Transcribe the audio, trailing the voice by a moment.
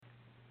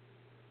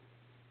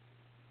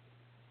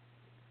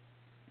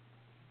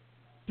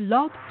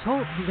Blog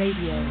Talk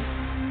Radio.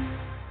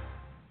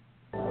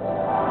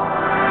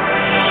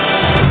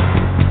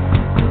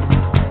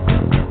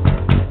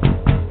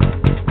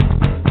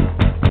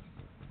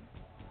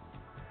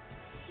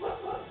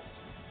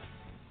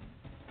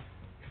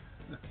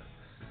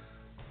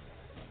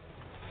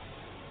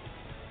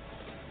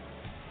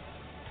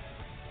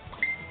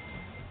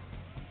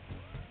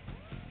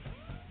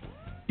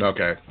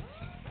 Okay.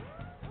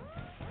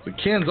 So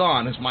Ken's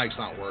on. His mic's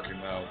not working,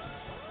 though.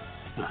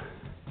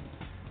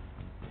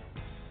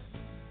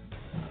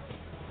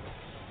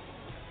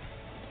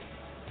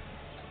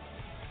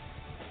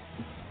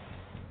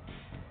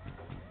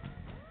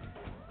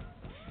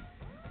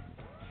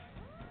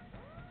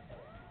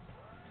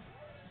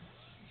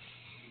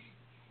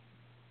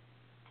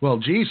 Well,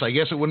 geez, I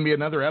guess it wouldn't be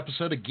another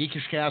episode of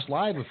Geekish Cast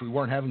Live if we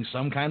weren't having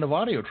some kind of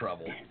audio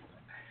trouble.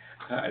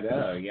 I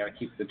know. You got to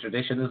keep the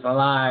traditions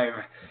alive.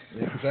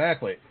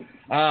 Exactly.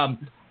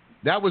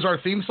 That was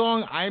our theme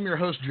song. I am your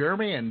host,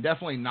 Jeremy, and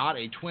definitely not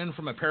a twin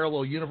from a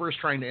parallel universe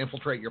trying to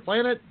infiltrate your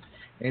planet.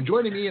 And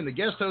joining me in the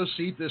guest host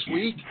seat this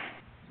week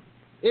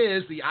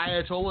is the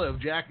Ayatollah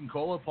of Jack and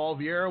Cola, Paul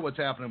Vieira. What's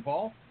happening,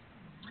 Paul?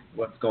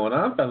 What's going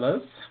on,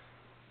 fellas?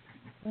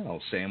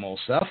 Oh, same old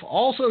stuff.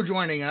 Also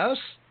joining us,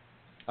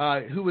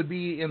 who would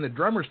be in the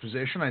drummer's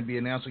position, I'd be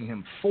announcing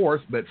him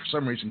fourth, but for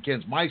some reason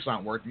Ken's mic's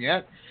not working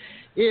yet,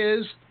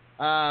 is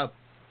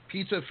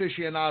pizza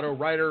aficionado,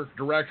 writer,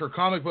 director,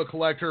 comic book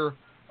collector,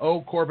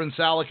 Corbin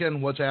Salaken.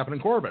 What's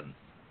happening, Corbin?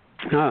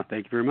 Oh,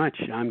 thank you very much.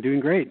 I'm doing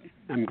great.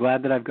 I'm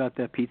glad that I've got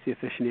that pizza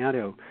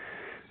aficionado.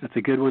 That's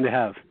a good one to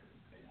have.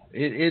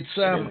 It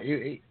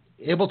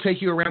will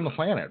take you around the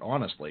planet,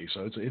 honestly.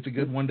 So it's a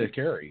good one to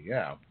carry.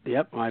 Yeah.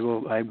 Yep, I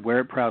will. I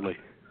wear it proudly.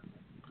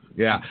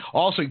 Yeah.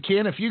 Also,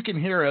 Ken, if you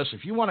can hear us,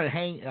 if you want to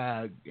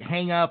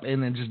hang up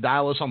and then just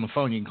dial us on the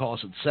phone, you can call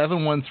us at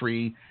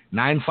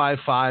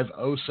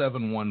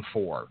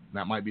 713-955-0714.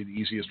 That might be the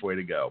easiest way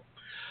to go.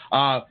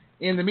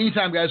 In the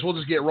meantime, guys, we'll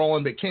just get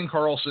rolling. But Ken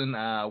Carlson,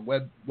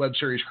 web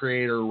series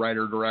creator,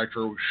 writer,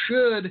 director,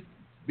 should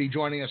be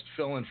joining us to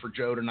fill in for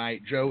Joe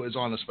tonight. Joe is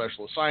on a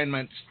special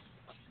assignment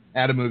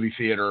at a movie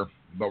theater,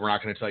 but we're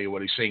not going to tell you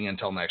what he's seeing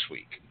until next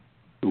week.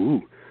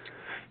 Ooh.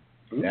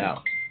 Yeah.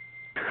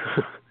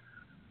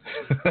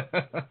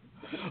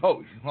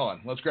 Oh, hold on.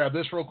 Let's grab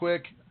this real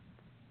quick.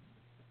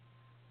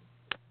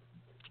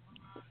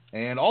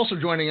 And also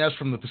joining us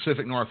from the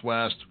Pacific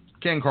Northwest,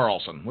 Ken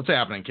Carlson. What's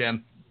happening,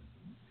 Ken?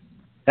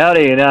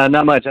 Howdy.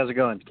 Not much. How's it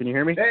going? Can you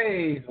hear me?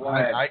 Hey,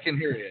 I can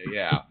hear you,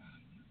 yeah.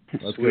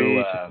 Let's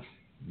go.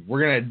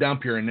 We're going to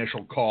dump your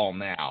initial call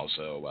now,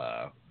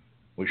 so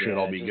we should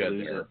all be good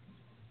there.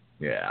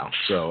 Yeah.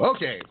 So,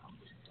 okay.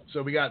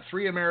 So we got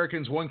 3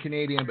 Americans, 1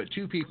 Canadian, but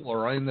 2 people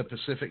are in the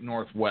Pacific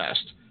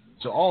Northwest.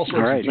 So all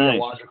sorts of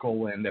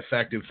geological and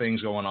effective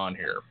things going on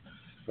here.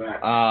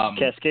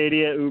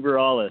 Cascadia uber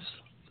alles.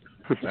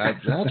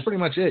 That's pretty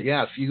much it.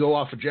 Yeah, if you go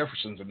off of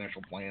Jefferson's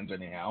initial plans,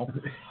 anyhow.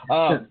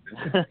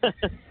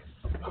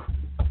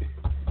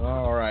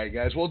 All right,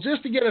 guys. Well,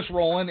 just to get us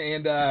rolling,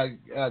 and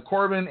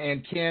Corbin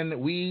and Ken,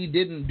 we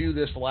didn't do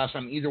this the last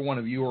time either one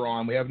of you were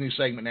on. We have a new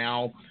segment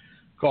now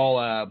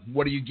called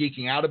 "What Are You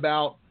Geeking Out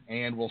About?"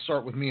 And we'll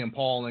start with me and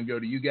Paul, and then go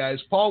to you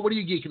guys. Paul, what are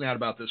you geeking out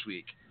about this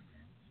week?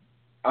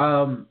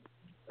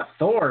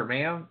 Thor,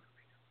 man.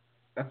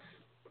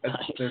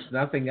 There's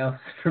nothing else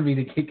for me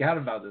to geek out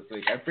about this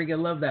week. I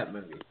freaking love that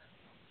movie.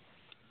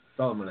 That's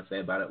all I'm going to say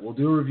about it. We'll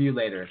do a review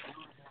later.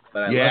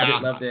 But I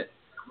loved it.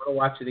 I'm going to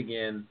watch it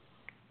again.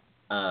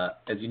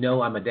 As you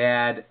know, I'm a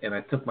dad, and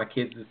I took my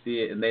kids to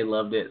see it, and they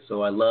loved it.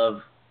 So I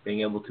love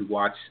being able to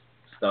watch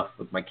stuff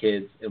with my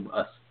kids, and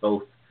us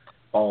both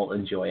all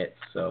enjoy it.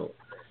 So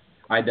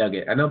I dug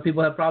it. I know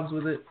people have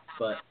problems with it,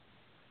 but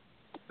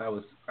I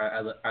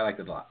liked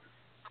it a lot.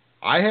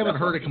 I haven't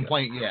heard a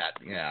complaint yet.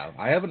 Yeah,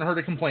 I haven't heard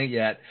a complaint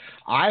yet.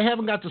 I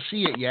haven't got to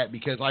see it yet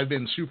because I've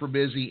been super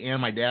busy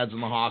and my dad's in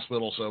the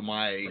hospital, so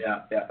my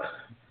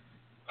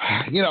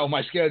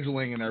my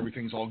scheduling and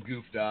everything's all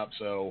goofed up.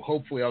 So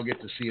hopefully I'll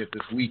get to see it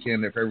this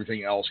weekend if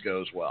everything else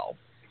goes well.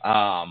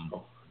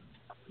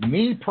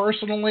 Me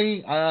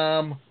personally,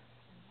 I'm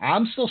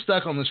still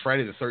stuck on this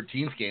Friday the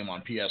 13th game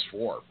on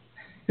PS4.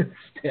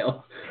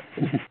 Still,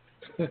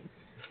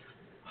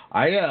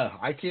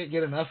 I can't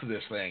get enough of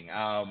this thing.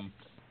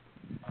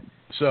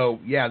 So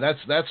yeah, that's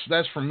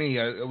for me.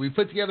 We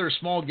put together a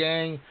small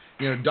gang.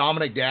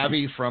 Dominic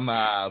Davey from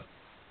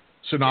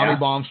Tsunami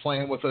Bomb's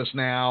playing with us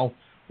now.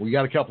 We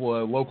got a couple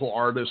of local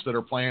artists that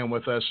are playing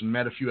with us, and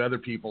met a few other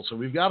people. So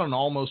we've got an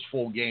almost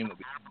full game that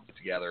we put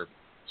together.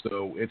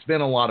 So it's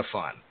been a lot of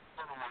fun.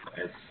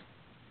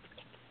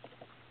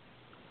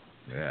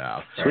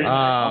 Yeah.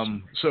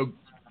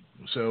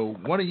 So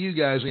one of you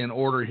guys in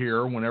order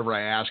here. Whenever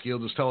I ask you,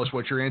 just tell us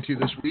what you're into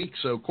this week.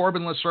 So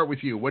Corbin, let's start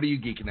with you. What are you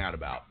geeking out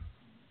about?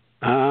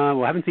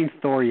 Well, I haven't seen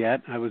Thor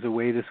yet. I was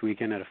away this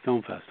weekend at a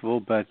film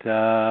festival, but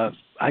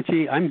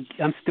actually, I'm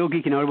still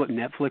geeking out about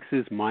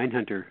Netflix's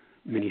Mindhunter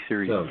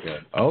miniseries. So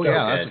good. Oh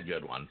yeah, that's a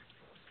good one.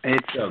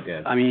 It's so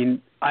good. I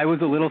mean, I was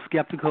a little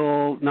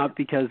skeptical, not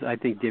because I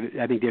think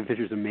David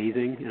Fincher's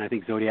amazing, and I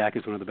think Zodiac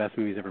is one of the best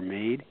movies ever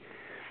made.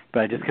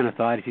 But I just kind of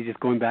thought, is he just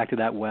going back to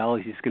that well?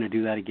 Is he just going to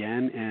do that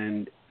again?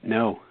 And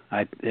no,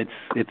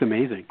 it's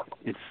amazing.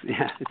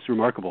 It's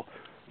remarkable.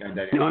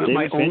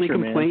 My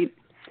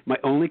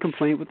only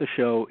complaint with the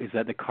show is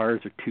that the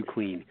cars are too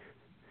clean.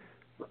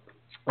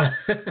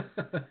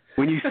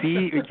 When you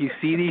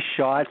see these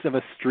shots of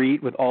a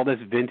street with all this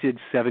vintage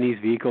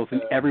 70s vehicles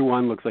and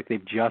everyone looks like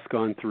they've just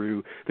gone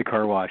through the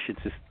car wash,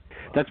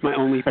 that's my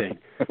only thing.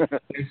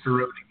 Thanks for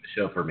ruining the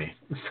show for me.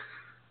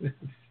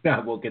 I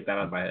won't get that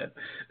on my head.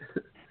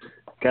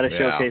 Got to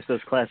showcase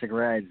those classic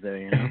rides, though,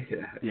 you know.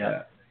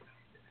 Yeah.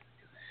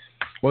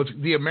 Well,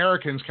 the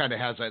Americans kind of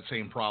has that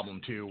same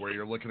problem too, where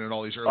you're looking at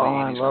all these early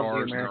 80s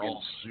cars and they're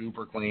all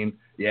super clean.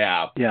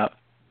 Yeah. Yeah.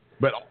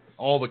 But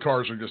all the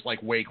cars are just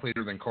like way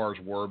cleaner than cars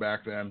were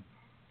back then.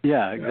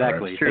 Yeah,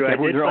 exactly. That's true. I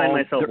did find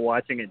myself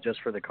watching it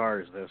just for the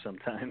cars, though,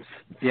 sometimes.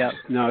 Yeah,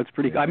 no, it's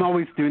pretty. I'm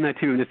always doing that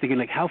too, and just thinking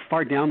like, how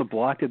far down the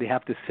block do they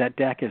have to set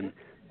deck? And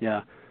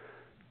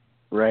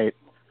right.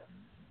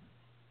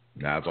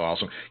 That's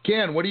awesome.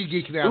 Ken, what are you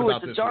geeking out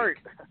about this week?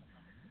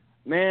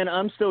 Man,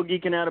 I'm still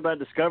geeking out about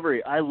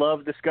Discovery. I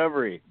love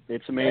Discovery.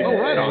 It's amazing. Oh,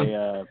 right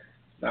on.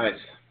 Nice.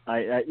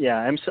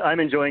 I'm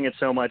enjoying it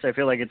so much. I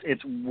feel like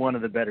it's one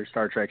of the better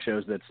Star Trek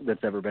shows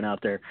that's ever been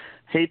out there.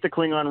 Hate the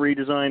Klingon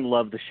redesign.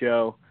 Love the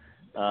show.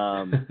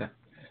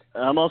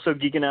 I'm also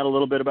geeking out a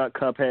little bit about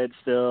Cuphead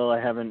still.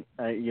 I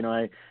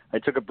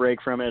took a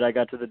break from it. I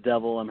got to the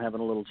devil. I'm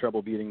having a little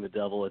trouble beating the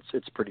devil.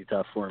 It's pretty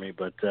tough for me,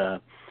 but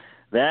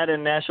that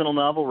and National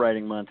Novel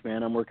Writing Month,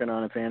 man. I'm working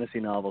on a fantasy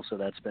novel, so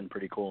that's been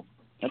pretty cool.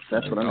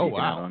 That's what I'm geeking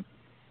out on.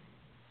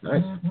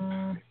 Nice.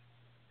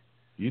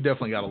 You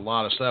definitely got a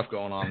lot of stuff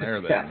going on there,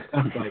 then. Yeah,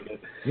 sounds like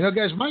it. You know,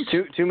 guys,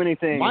 too many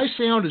things. My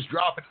sound is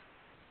dropping.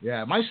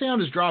 Yeah, my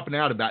sound is dropping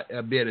out about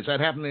a bit. Is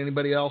that happening to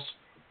anybody else?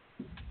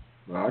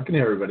 Well, I can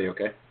hear everybody.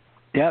 Okay.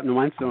 Yeah, no,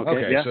 mine's still okay.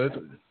 Okay,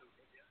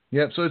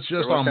 yeah. So it's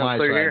just on my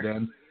side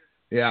then.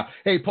 Yeah.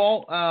 Hey,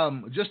 Paul.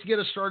 Just to get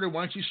us started,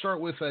 why don't you start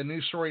with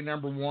news story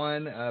number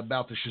 1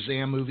 about the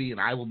Shazam movie,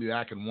 and I will be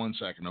back in 1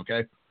 second.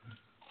 Okay.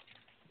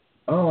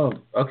 Oh,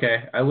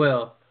 okay. I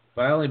will.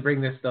 But I only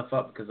bring this stuff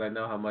up because I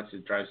know how much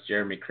it drives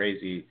Jeremy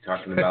crazy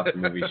talking about the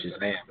movie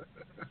Shazam.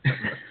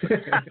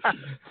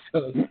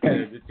 So it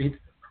kind of defeats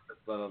the purpose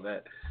a little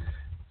bit.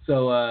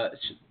 So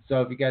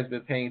if you guys have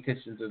been paying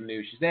attention to the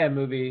new Shazam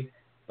movie,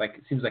 like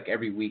it seems like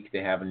every week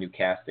they have a new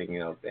casting. You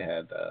know, they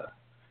had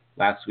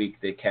last week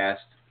they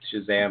cast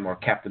Shazam or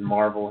Captain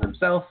Marvel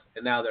himself,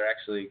 and now they're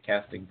actually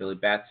casting Billy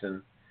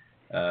Batson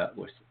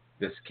with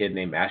this kid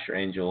named Asher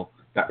Angel.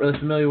 Not really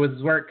familiar with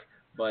his work,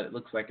 but it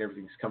looks like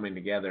everything's coming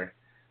together.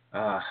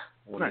 I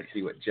want to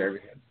see what Jeremy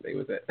had to say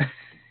with it.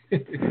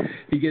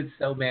 He gets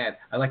so mad.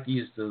 I like to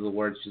use the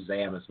word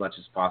Shazam as much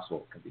as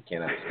possible because he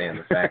can't understand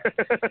the fact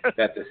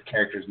that this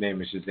character's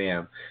name is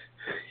Shazam.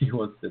 He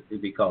wants it to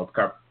be called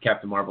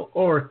Captain Marvel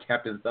or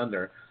Captain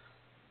Thunder.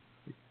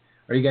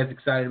 Are you guys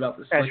excited about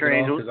this? Asher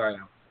Angel. Because I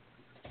am.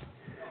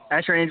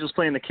 Asher Angel's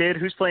playing the kid.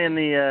 Who's playing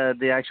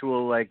the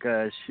actual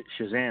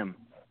Shazam?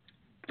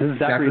 Is it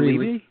Zachary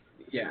Levi?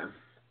 Yeah.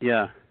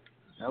 Yeah.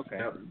 Okay.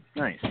 Yep.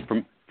 Nice.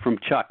 From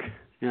Chuck.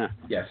 Yeah.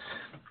 Yes.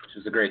 Which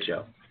was a great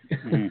show.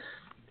 Mm-hmm.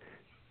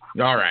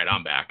 All right,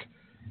 I'm back.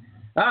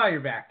 Oh, you're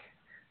back.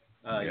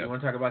 Yep. You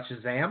want to talk about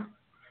Shazam?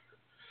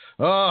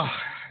 Oh,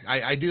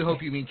 I do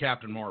hope you mean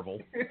Captain Marvel.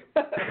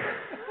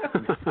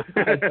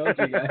 I told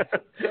you guys.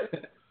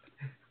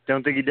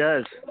 Don't think he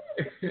does.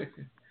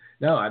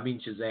 No, I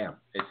mean Shazam.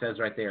 It says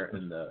right there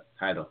in the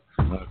title.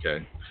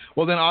 Okay.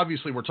 Well, then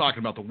obviously we're talking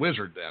about the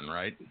Wizard then,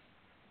 right?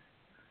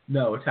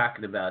 No, we're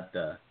talking about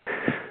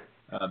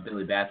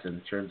Billy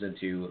Batson turns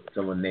into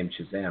someone named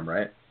Shazam,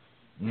 right?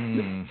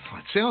 It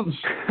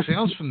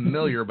sounds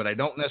familiar, but I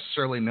don't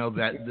necessarily know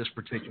that this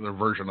particular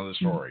version of the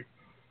story.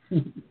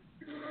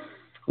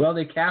 Well,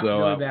 they cast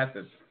Billy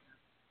Batson.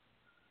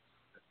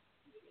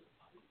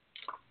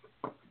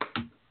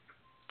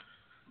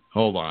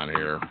 Hold on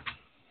here.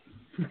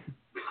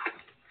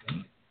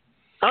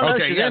 Oh,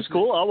 okay, no, Shazam's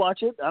cool. I'll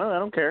watch it. I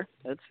don't care.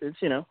 It's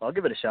I'll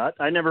give it a shot.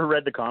 I never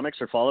read the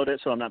comics or followed it,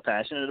 so I'm not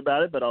passionate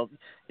about it. But I'll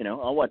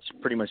watch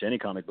pretty much any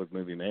comic book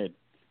movie made.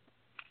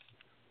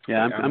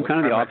 Yeah, I'm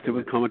kind of the opposite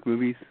with comic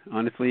movies,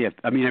 honestly.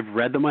 I've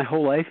read them my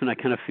whole life, and I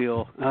kind of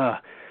feel, I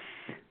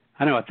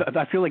don't know,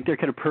 I feel like they're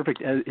kind of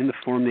perfect in the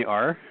form they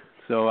are.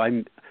 So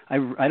I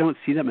don't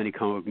see that many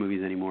comic book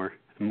movies anymore.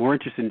 I'm more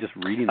interested in just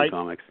reading the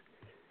comics.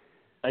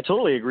 I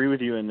totally agree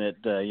with you in that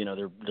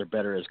they're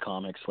better as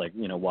comics, like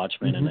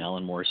Watchmen and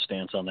Alan Moore's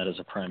stance on that is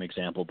a prime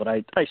example. But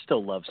I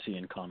still love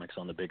seeing comics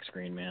on the big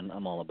screen, man.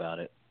 I'm all about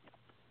it.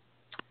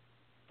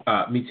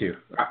 Me too.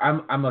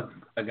 I'm a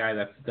guy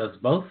that does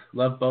both,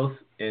 love both,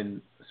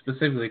 and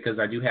specifically because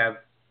I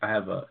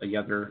have a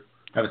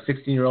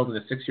 16-year-old and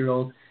a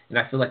 6-year-old, and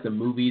I feel like the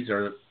movies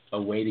are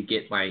a way to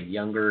get my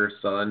younger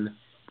son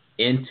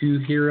into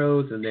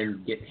heroes and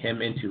then get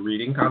him into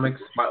reading comics.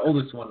 My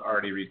oldest one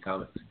already reads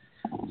comics,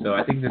 so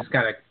I think this is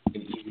kind of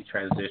an easy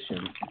transition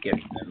to get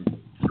them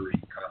to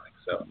read comics.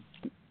 So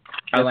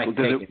I like does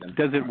taking it, them.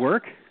 Does it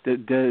work?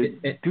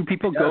 Do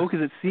people go?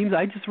 Because it seems,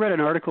 I just read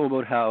an article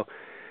about how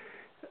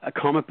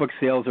comic book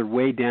sales are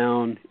way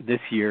down this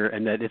year,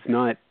 and that it's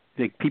not,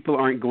 like, people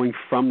aren't going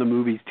from the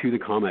movies to the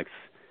comics.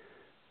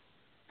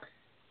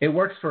 It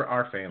works for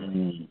our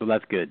family. So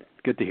that's good.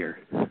 Good to hear.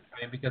 I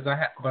mean, because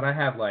I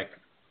have like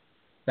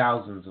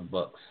thousands of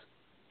books.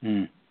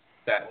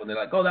 That when they're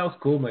like, oh, that was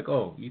cool, I'm like,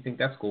 oh, you think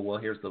that's cool? Well,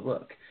 here's the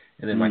book,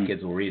 and then my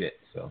kids will read it.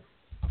 So.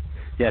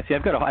 Yeah. See,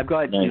 I've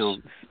got nice.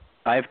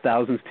 I have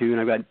thousands too, and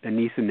I've got a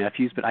niece and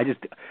nephews, but I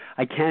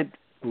can't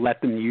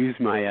let them use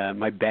my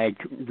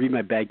read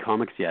my bag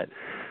comics yet.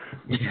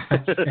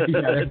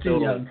 They're too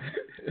young.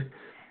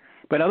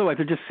 But otherwise,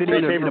 they're just sitting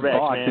in a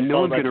box, man. And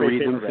no one's going to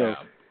read them. So,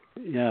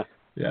 yeah.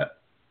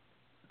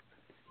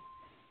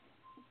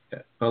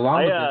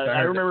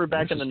 I remember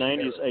back in the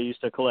 90s, I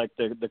used to collect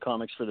the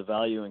comics for the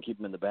value and keep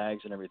them in the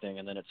bags and everything.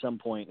 And then at some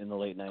point in the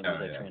late 90s,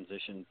 I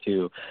transitioned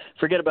to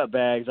forget about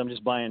bags. I'm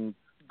just buying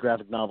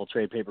graphic novel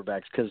trade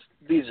paperbacks because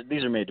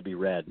these are made to be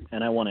read,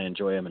 and I want to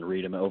enjoy them and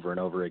read them over and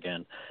over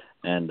again.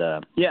 And I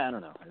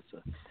don't know. It's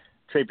a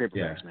trade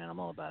paperbacks, man.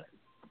 I'm all about it.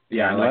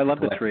 Yeah, I love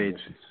the trades.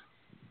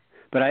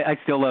 But I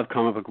still love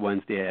Comic Book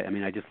Wednesday. I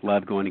mean, I just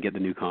love going to get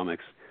the new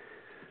comics.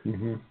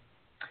 Mm-hmm.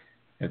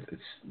 It's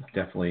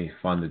definitely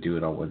fun to do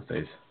it on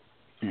Wednesdays.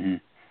 Mm-hmm.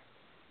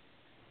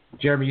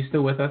 Jeremy, you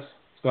still with us?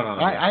 What's going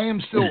on? I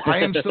am still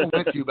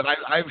with you, but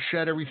I've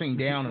shut everything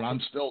down, and I'm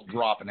still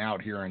dropping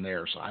out here and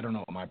there. So I don't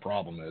know what my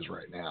problem is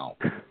right now.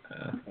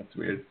 That's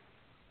weird.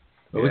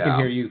 But we can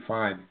hear you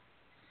fine.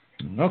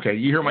 Okay,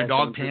 you hear my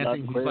dog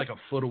panting? He's like a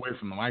foot away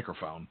from the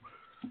microphone.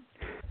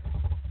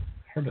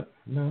 Heard it.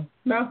 No.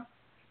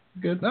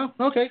 Good. No?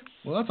 Okay.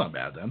 Well, that's not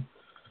bad then.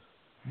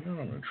 I'm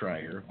going to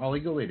try here. Ollie,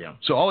 go lay down.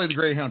 So Ollie the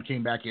Greyhound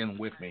came back in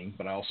with me,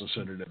 but I also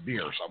sent her a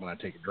beer, so I'm going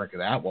to take a drink of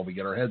that while we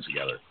get our heads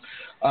together.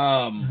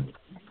 So,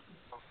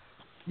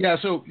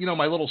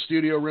 my little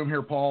studio room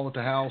here, Paul, at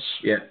the house.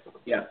 Yeah.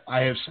 I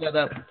have set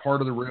up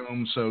part of the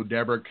room so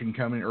Deborah can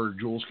come in, or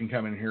Jules can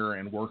come in here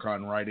and work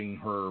on writing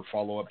her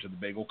follow-up to the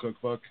Bagel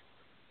Cookbook.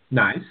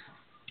 Nice.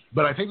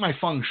 But I think my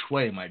feng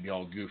shui might be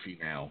all goofy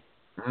now.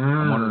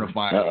 I'm wondering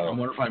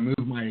if I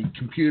move my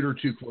computer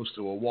too close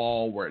to a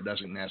wall where it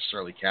doesn't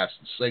necessarily cast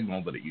the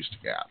signal that it used to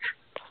catch.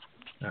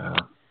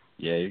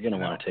 Yeah, you're going to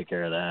want to take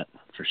care of that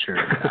for sure.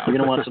 You're going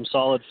to want some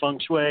solid feng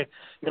shui.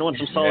 You're going to want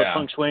some solid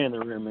feng shui in the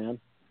room, man.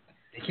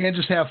 You can't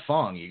just have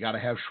feng. You got to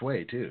have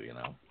shui too,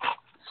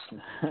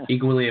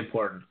 Equally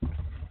important.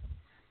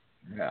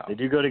 Yeah. They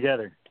do go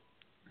together.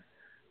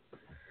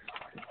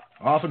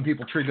 Often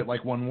people treat it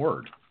like one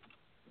word.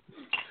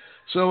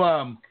 So,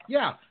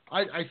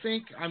 I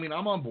think,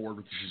 I'm on board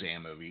with the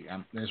Shazam movie.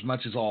 As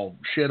much as I'll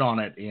shit on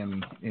it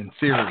in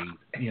theory,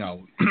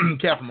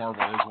 Captain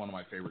Marvel is one of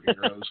my favorite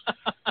heroes.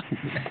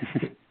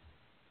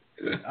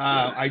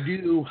 I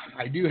do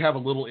have a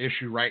little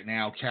issue right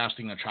now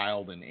casting a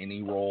child in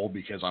any role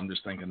because I'm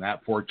just thinking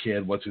that poor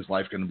kid, what's his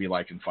life going to be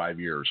like in 5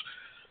 years?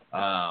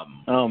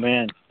 Oh,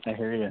 man, I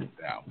hear you.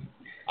 Yeah.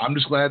 I'm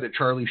just glad that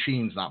Charlie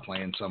Sheen's not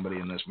playing somebody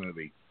in this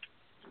movie.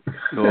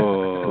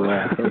 Oh,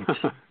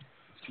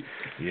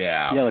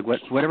 yeah. Yeah, like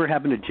whatever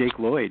happened to Jake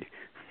Lloyd?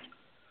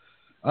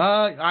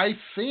 I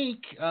think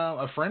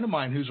a friend of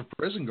mine who's a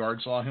prison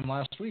guard saw him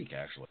last week,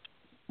 actually.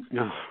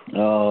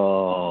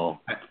 Oh.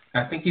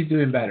 I think he's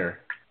doing better.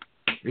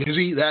 Is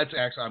he? That's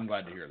actually, I'm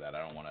glad to hear that. I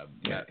don't want to,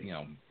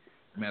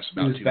 mess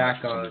about too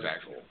much with his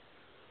actual.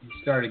 He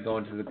started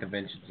going to the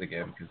conventions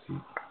again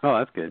because Oh,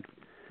 that's good.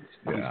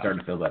 He's starting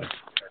to feel better.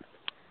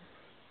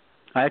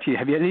 Have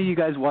any of you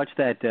guys watched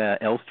that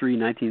Elstree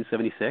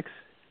 1976?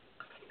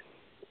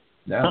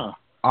 No.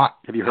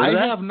 Have you heard of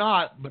that? I have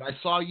not, but I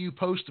saw you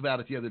post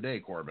about it the other day,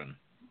 Corbin.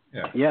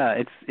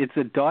 Yeah, it's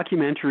a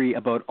documentary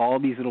about all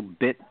these little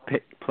bit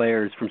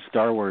players from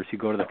Star Wars who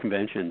go to the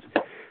conventions.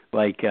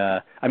 Like,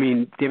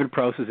 David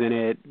Prowse is in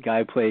it.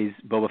 Guy plays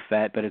Boba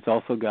Fett, but it's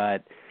got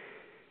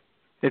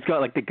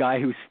like the guy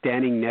who's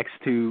standing next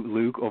to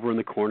Luke over in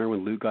the corner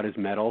when Luke got his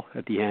medal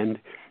at the end.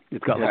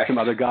 It's got like some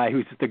other guy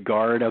who's just a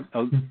guard out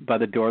by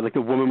the door, like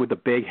the woman with the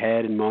big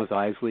head and Mos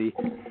Eisley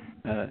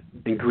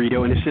and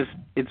Greedo, and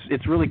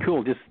it's really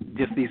cool. Just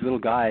these little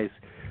guys,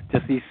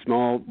 just these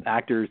small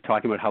actors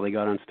talking about how they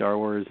got on Star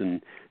Wars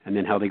and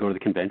then how they go to the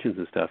conventions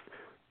and stuff.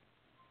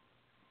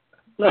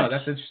 Oh,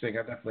 that's interesting.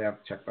 I definitely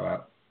have to check that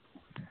out.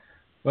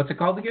 What's it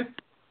called again?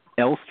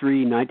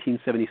 Elstree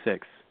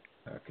 1976.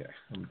 Okay,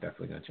 I'm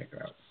definitely gonna check it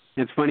out.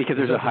 It's funny because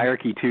there's a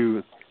hierarchy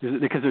too.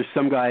 Because there's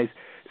some of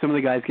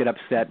the guys get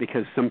upset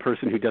because some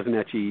person who's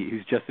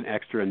just an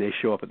extra and they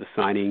show up at the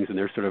signings and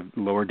they're sort of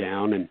lower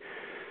down, and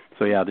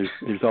so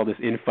there's all this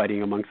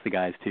infighting amongst the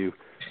guys too.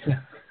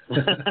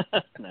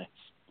 Nice.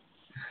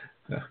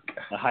 Okay.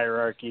 A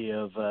hierarchy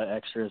of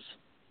extras.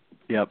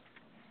 Yep.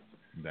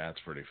 That's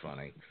pretty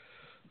funny.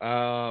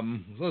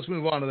 Let's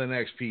move on to the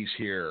next piece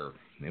here,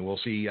 and we'll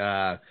see.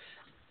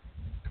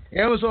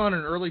 Amazon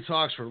in early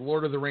talks for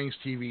Lord of the Rings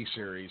TV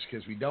series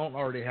because we don't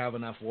already have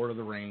enough Lord of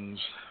the Rings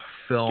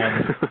film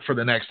for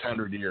the next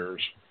 100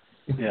 years.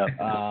 Yeah.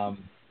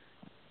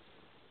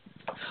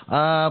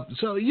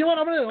 So you know what?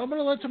 I'm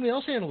gonna let somebody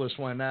else handle this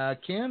one.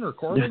 Ken or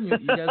Corbin,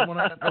 you guys want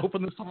to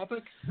open this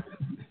topic?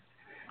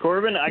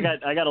 Corbin, I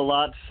got a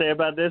lot to say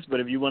about this, but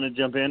if you want to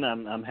jump in,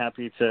 I'm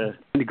happy to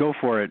go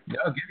for it. No,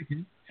 give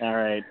it. All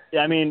right.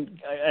 I mean,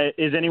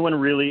 is anyone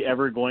really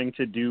ever going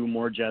to do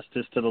more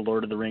justice to the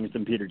Lord of the Rings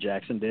than Peter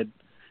Jackson did?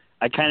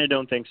 I kind of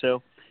don't think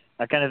so.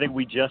 I kind of think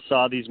we just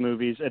saw these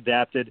movies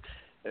adapted,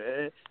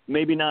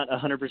 maybe not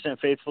 100%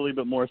 faithfully,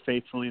 but more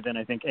faithfully than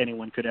I think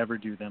anyone could ever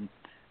do them.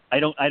 I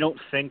don't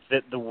think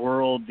that the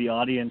world, the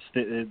audience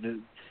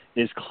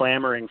is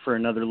clamoring for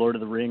another Lord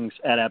of the Rings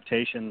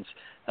adaptations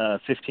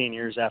 15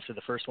 years after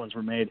the first ones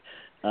were made,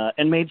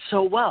 and made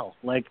so well.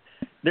 Like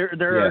there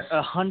are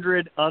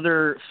 100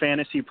 other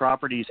fantasy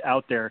properties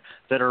out there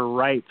that are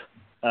ripe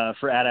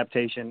for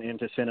adaptation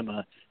into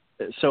cinema.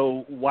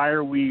 So why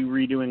are we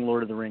redoing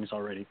Lord of the Rings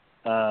already?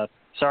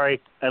 Sorry,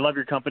 I love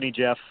your company,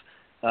 Jeff.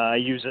 I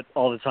use it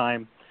all the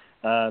time,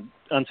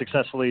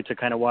 unsuccessfully to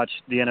kind of watch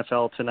the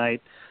NFL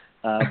tonight.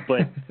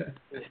 But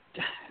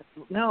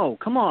no,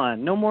 come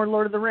on, no more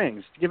Lord of the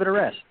Rings. Give it a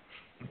rest.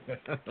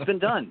 It's been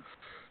done.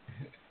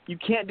 You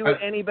can't do it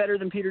any better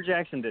than Peter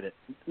Jackson did it.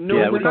 No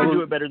one can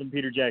do it better than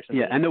Peter Jackson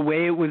did it. And the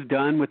way it was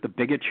done with the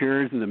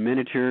bigatures and the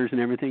miniatures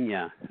and everything,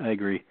 I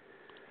agree.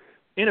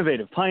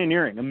 Innovative,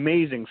 pioneering,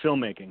 amazing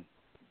filmmaking.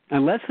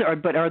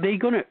 But are they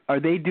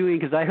doing,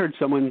 because I heard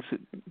someone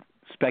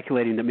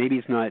speculating that maybe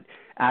it's not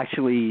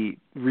actually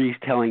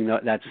retelling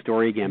that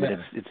story again, but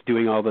it's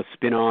doing all the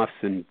spin-offs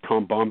and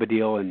Tom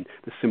Bombadil and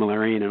the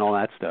Silmarillion and all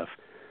that stuff.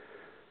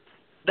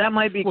 That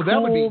might be cool, that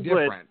would be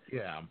different.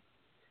 Yeah.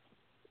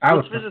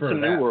 Let's visit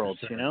some new worlds,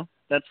 sure. you know?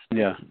 That's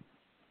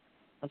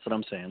what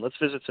I'm saying. Let's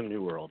visit some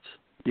new worlds.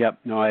 Yep,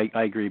 no, I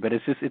agree. But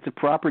it's a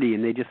property,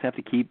 and they just have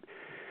to keep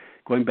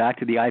going back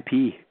to the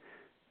IP.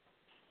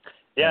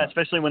 Yeah,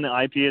 especially when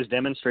the IP has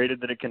demonstrated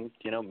that it can,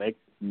 make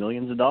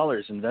millions of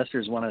dollars.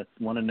 Investors want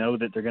to know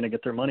that they're going to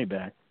get their money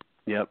back.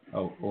 Yep.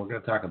 Oh, we're going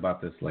to talk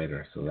about this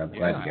later, so I'm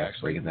glad you guys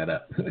are bringing that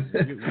up.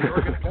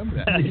 We're going to come to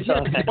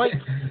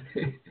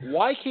that.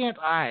 Why can't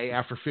I,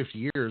 after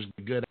 50 years,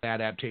 be a good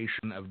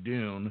adaptation of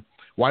Dune?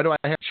 Why do I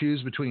have to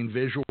choose between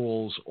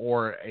visuals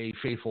or a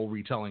faithful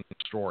retelling of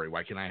the story?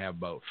 Why can't I have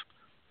both?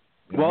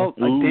 Well,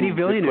 Denis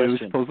Villeneuve is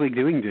supposedly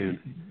doing Dune.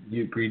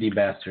 You greedy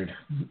bastard.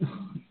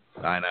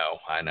 I know.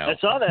 I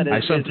saw that.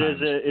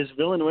 Is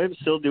Villeneuve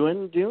still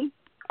doing Dune?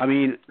 I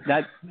mean,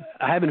 I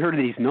haven't heard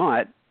that he's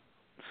not.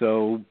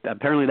 So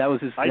apparently that was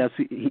his.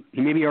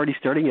 He may be already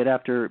starting it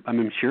after.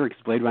 I'm sure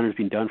because Blade Runner's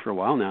been done for a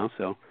while now.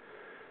 So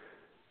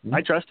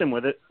I trust him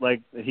with it.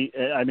 Like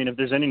if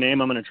there's any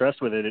name I'm going to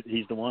trust with it,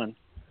 he's the one.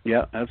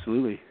 Yeah,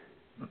 absolutely.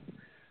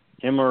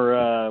 Him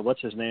or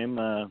what's his name?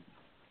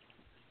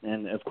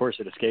 And of course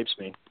it escapes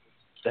me.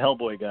 The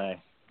Hellboy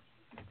guy.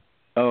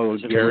 Oh,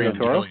 Guillermo del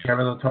Toro.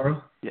 Guillermo del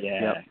Toro.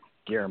 Yeah, yep.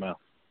 Guillermo.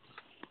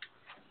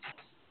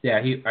 Yeah,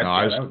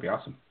 that would be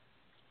awesome.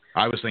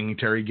 I was thinking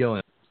Terry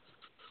Gilliam.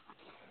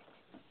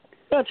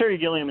 Well, Terry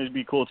Gilliam would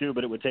be cool too,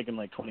 but it would take him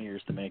like 20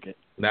 years to make it.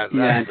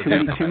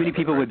 Too many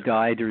people would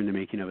die during the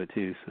making of it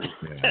too. So.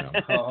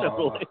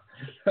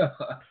 Yeah.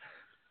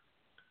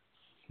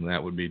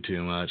 That would be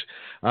too much.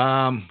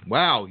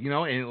 Wow,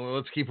 and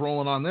let's keep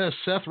rolling on this.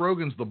 Seth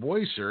Rogen's The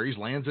Boys series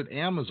lands at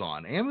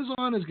Amazon.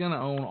 Amazon is going to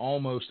own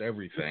almost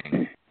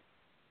everything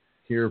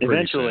here pretty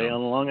eventually, soon.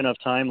 on a long enough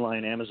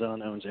timeline,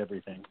 Amazon owns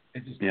everything.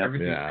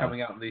 Everything's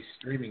coming out in these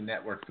streaming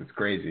networks. It's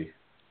crazy.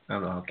 I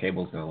don't know how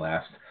cable's going to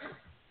last.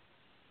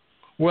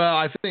 Well,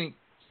 I think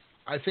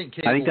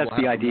cable. I think that's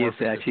the idea. Is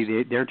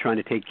actually they're trying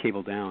to take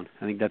cable down.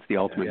 I think that's the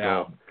ultimate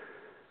goal.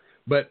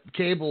 But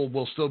cable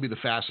will still be the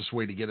fastest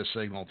way to get a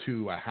signal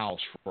to a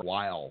house for a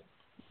while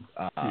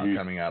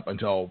coming up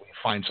until we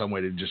find some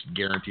way to just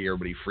guarantee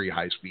everybody free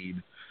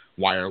high-speed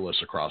wireless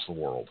across the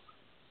world.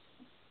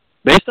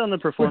 Based on the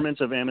performance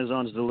of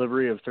Amazon's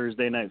delivery of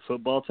Thursday Night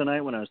Football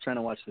tonight when I was trying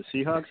to watch the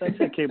Seahawks, I'd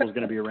say cable's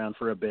going to be around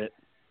for a bit.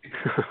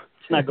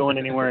 It's not going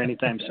anywhere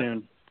anytime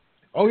soon.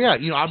 Oh, yeah.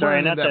 I'm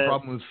running into that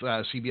problem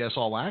with CBS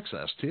All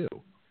Access, too.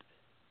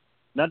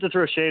 Not to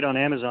throw shade on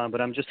Amazon,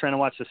 but I'm just trying to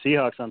watch the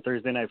Seahawks on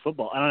Thursday Night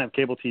Football. I don't have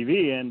cable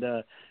TV, and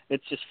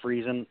it's just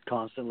freezing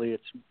constantly.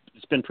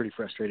 It's been pretty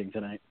frustrating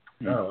tonight.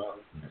 Oh,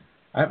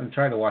 I haven't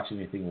tried to watch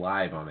anything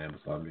live on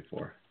Amazon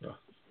before.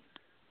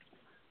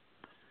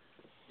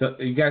 So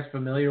are you guys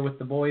familiar with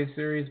the Boys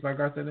series by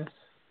Garth Ennis?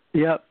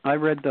 Yeah, I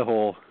read the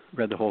whole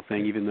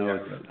thing, even though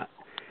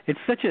it's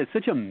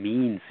such a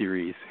mean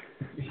series.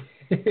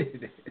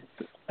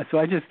 So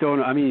I just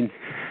don't. I mean,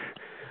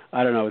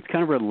 I don't know. It's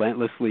kind of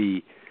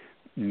relentlessly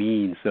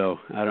mean. So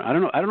I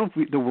don't know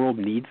if the world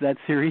needs that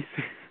series.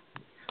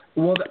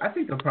 Well, I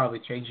think they'll probably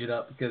change it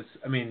up because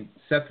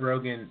Seth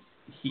Rogen,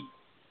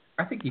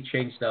 I think he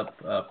changed up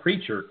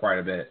Preacher quite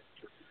a bit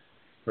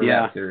for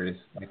that series.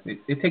 Like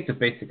it takes a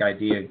basic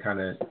idea and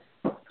kind of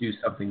do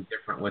something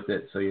different with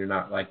it, so you're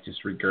not like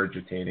just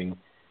regurgitating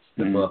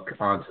the book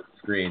onto the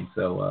screen.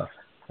 So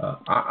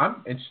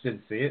I'm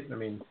interested to see it.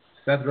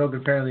 Seth Rogen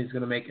apparently is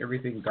going to make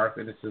everything Garth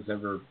Ennis has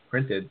ever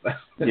printed.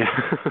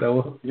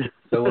 So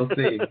we'll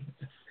see.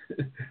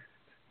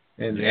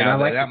 And I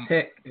like the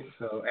pick.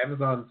 So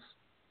Amazon's,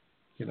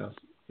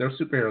 their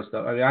superhero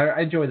stuff. I mean,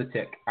 I enjoy The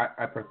Tick.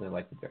 I personally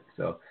like The Tick.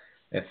 So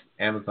if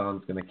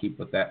Amazon's going to keep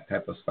with that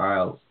type of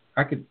style,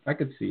 I could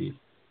see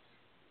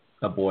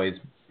A Boys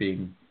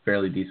being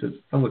fairly decent.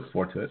 I'm looking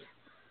forward to it.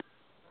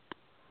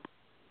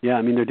 Yeah,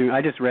 I mean they're doing.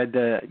 I just read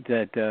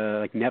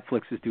that like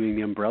Netflix is doing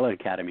the Umbrella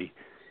Academy.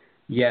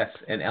 Yes,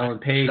 and Ellen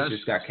Page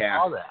just got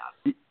cast.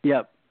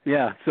 Yep.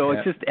 Yeah. So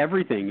it's just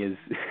everything is.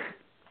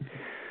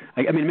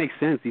 I mean, it makes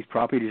sense. These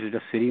properties are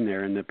just sitting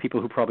there, and the people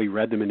who probably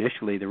read them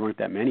initially, there weren't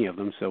that many of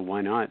them, so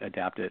why not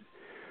adapt it?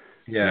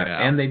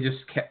 Yeah, and they just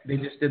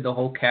did the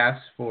whole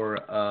cast for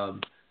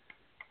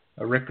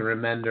Rick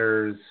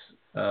Remender's.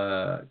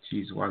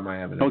 Why am I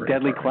having?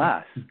 Deadly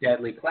Class.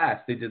 Deadly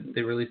Class.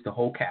 They released the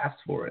whole cast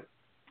for it.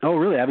 Oh,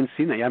 really? I haven't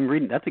seen that. I'm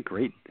reading. That's a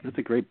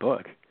great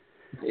book.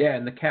 Yeah,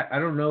 and the cat. I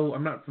don't know.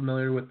 I'm not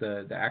familiar with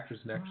the actors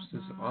and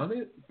actresses on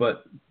it,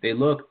 but they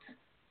looked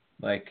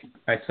like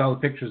I saw the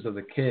pictures of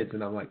the kids,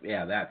 and I'm like,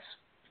 yeah, that's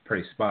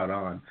pretty spot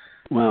on.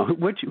 Well,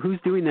 who's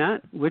doing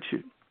that? Which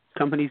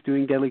company's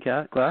doing Deadly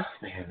Class?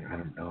 Man, I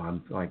don't know.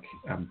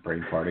 I'm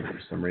brain farting for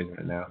some reason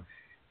right now.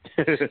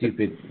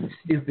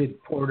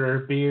 Stupid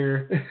porter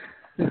beer.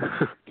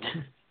 But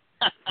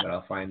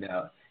I'll find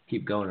out.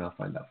 Keep going, and I'll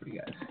find out for you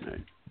guys.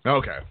 Right.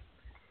 Okay.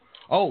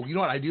 Oh, you know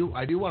what? I do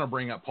want to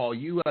bring up, Paul.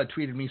 You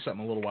tweeted me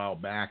something a little while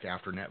back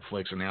after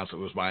Netflix announced it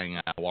was buying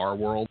Millar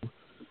World.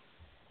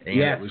 And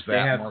it was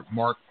that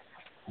Mark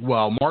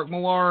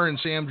Millar and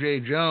Sam J.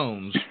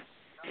 Jones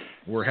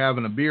were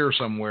having a beer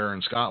somewhere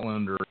in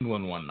Scotland or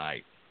England one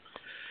night.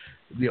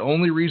 The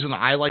only reason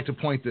I like to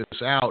point this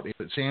out is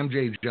that Sam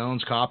J.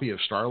 Jones' copy of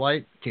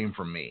Starlight came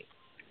from me.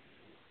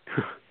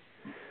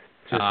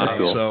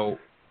 So,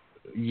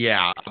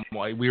 yeah,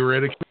 we were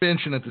at a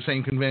convention, at the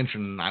same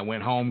convention. I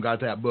went home, got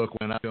that book,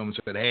 went up to him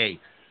and said, hey,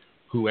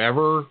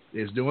 whoever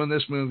is doing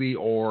this movie,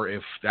 or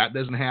if that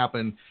doesn't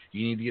happen,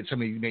 you need to get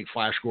somebody to make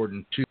Flash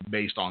Gordon 2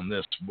 based on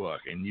this book.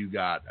 And you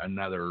got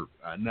another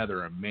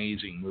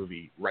amazing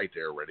movie right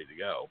there ready to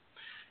go.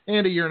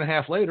 And a year and a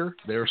half later,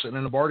 they were sitting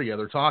in a bar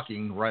together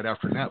talking right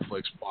after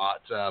Netflix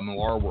bought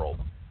Millar World.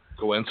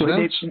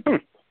 Coincidence? So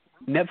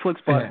Netflix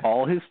bought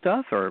all his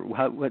stuff, or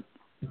what?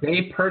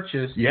 They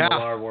purchased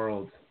Millar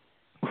World.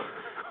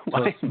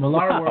 So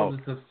Millar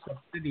World is a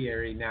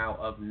subsidiary now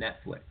of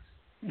Netflix.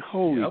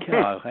 Holy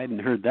cow! I hadn't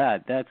heard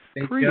that. That's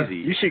crazy.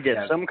 You should get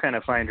some kind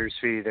of finder's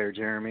fee there,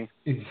 Jeremy.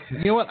 You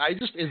know what?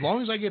 As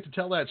long as I get to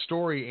tell that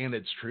story and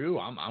it's true,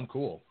 I'm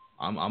cool.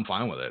 I'm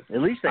fine with it.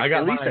 At least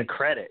a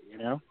credit,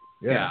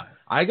 Yeah.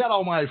 I got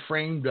all my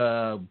framed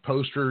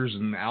posters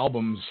and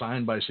albums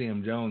signed by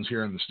Sam Jones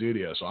here in the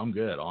studio, so I'm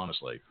good,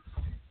 honestly.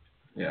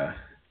 Yeah.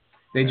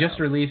 They just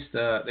released.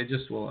 They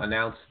just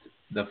announced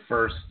the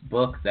first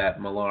book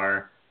that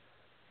Millar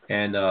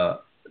and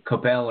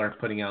Cobell are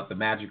putting out, The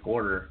Magic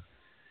Order.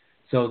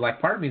 So,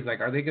 part of me is like,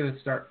 are they going to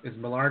start? Is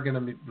Millar going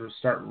to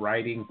start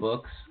writing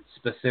books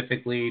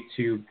specifically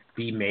to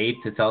be made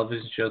to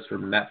television shows for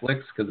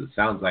Netflix? Because it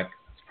sounds like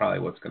it's probably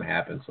what's going to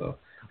happen. So,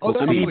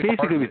 he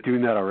basically was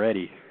doing that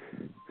already.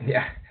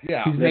 Yeah.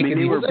 He's making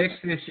these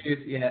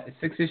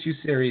 6-issue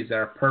series that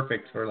are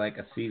perfect for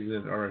a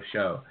season or a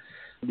show.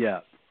 Yeah,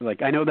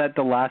 I know that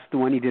the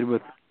one he did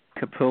with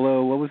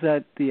Capullo, what was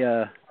that?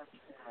 The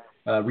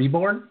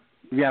Reborn.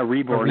 Yeah,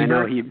 Reborn. I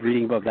know he's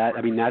reading about that.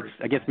 I mean, I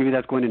guess maybe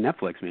that's going to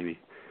Netflix, maybe.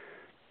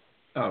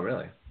 Oh,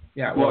 really?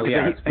 Yeah. Well, in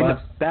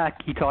the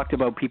back, he talked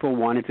about people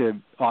wanted to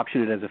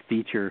option it as a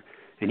feature,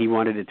 and he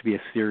wanted it to be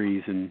a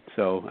series. And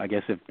so I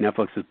guess if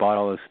Netflix has bought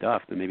all this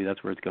stuff, then maybe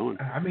that's where it's going.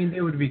 I mean,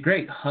 it would be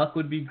great. Huck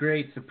would be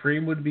great.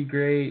 Supreme would be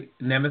great.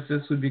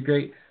 Nemesis would be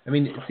great. I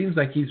mean, it seems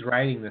like he's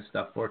writing this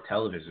stuff for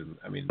television.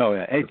 I mean, oh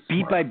yeah, it's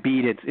beat by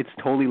beat. It's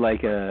totally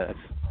like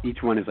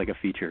each one is like a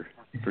feature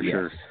for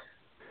sure.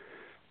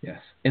 Yes,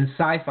 and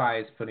Sci-Fi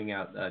is putting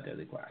out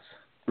Deadly Class.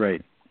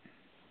 Right.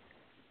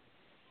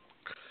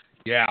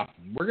 Yeah,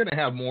 we're going to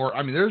have more.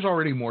 I mean, there's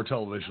already more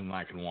television than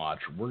I can watch.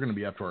 We're going to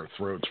be up to our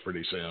throats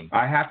pretty soon.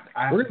 I have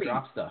to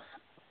drop stuff.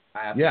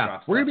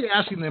 We're going to be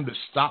asking them to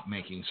stop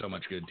making so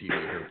much good TV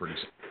here pretty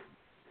soon.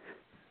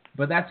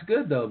 But that's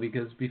good, though,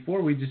 because before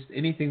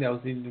anything that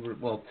was,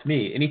 to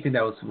me, anything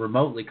that was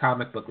remotely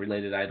comic book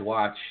related, I'd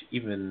watch,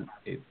 even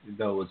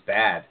though it was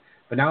bad.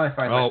 But now I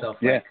find myself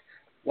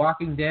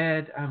Walking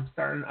Dead,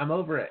 I'm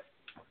over it.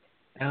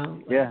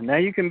 Now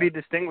you can be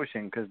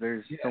distinguishing because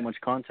there's so much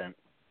content.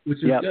 Which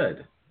is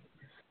good.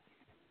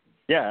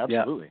 Yeah,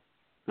 absolutely.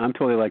 Yeah. I'm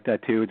totally like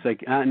that too. It's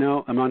like,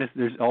 no, I'm honest.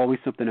 There's always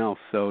something else.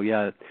 So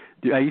yeah,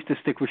 I used to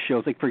stick with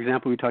shows. Like for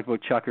example, we talked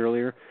about Chuck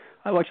earlier.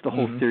 I watched the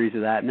whole series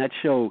of that, and that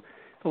show,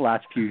 the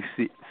last few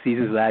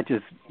seasons of that,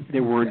 they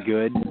weren't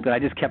good. But I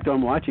just kept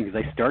on watching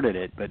because I started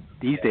it. But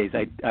these days,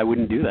 I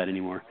wouldn't do that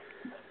anymore.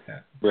 Yeah.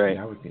 Right.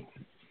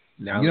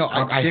 Now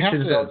I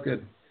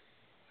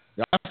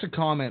have to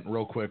comment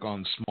real quick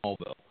on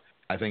Smallville.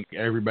 I think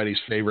everybody's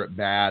favorite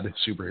bad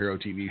superhero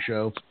TV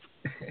show.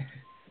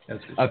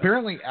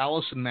 Apparently,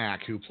 Allison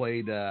Mack, who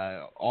played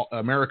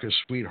America's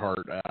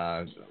Sweetheart,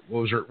 what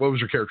was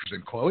her character's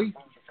name? Chloe?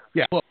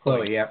 Yeah,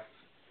 Chloe. Yeah.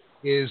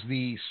 is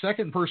the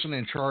second person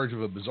in charge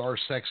of a bizarre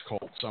sex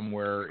cult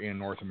somewhere in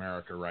North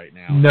America right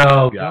now.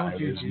 No, yeah, don't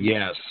you?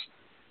 Yes.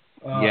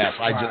 Yes,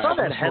 I just saw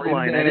that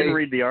headline. I didn't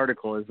read the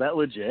article. Is that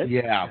legit?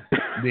 Yeah.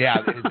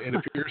 It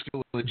appears to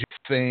be a legit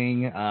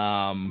thing.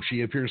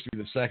 She appears to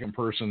be the second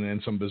person in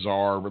some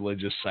bizarre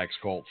religious sex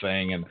cult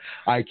thing, and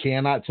I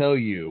cannot tell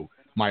you,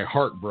 my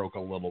heart broke a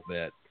little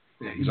bit.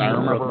 Because I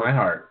remember my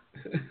heart.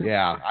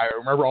 Yeah, I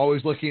remember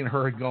always looking at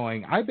her and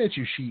going, I bet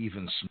you she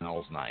even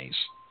smells nice.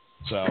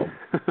 So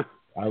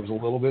I was a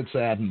little bit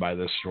saddened by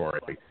this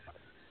story.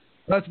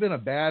 That's been a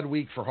bad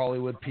week for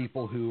Hollywood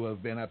people who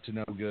have been up to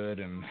no good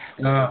and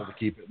been able to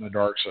keep it in the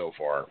dark so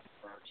far.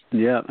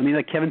 Yeah, I mean,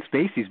 like Kevin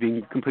Spacey's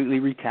being completely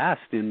replaced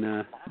in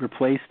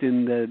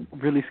the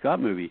Ridley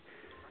Scott movie.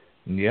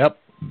 Yep.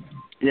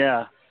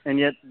 Yeah, and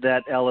yet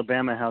that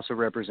Alabama House of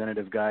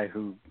Representative guy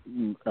who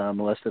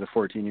molested a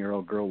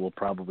 14-year-old girl will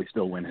probably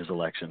still win his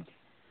election.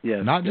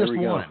 Yeah, not just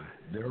one.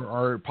 There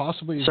are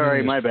possibly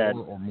my bad.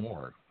 4 or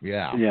more.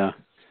 Yeah. Yeah.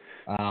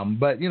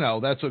 But,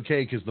 that's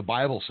okay because the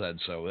Bible said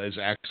so. There's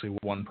actually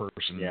one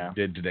person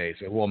did today.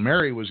 Say, well,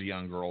 Mary was a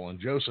young girl and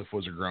Joseph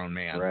was a grown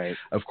man. Right.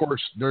 Of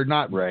course, they're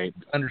not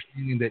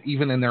understanding that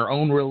even in their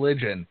own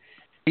religion,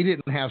 he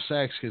didn't have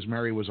sex because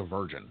Mary was a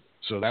virgin.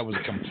 So that was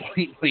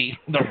completely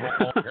the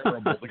wrong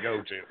parable to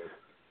go to.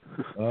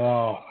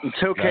 Oh,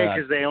 it's okay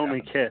because they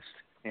only kissed.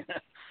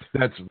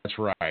 That's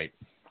right.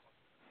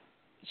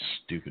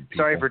 Stupid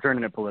people. Sorry for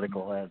turning it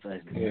political.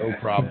 No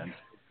problem.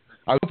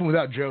 I hope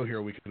without Joe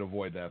here, we could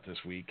avoid that this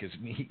week because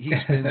he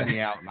spins me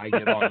out, and I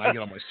get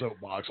on my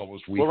soapbox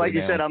almost weekly. Well, like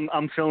you now. said,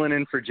 I'm filling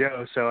in for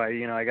Joe, so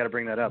I got to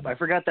bring that up. I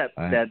forgot that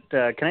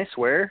can I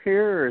swear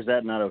here, or is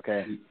that not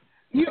okay?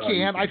 You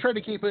can. I try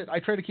to keep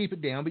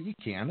it down, but you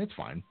can. It's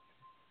fine.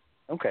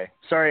 Okay.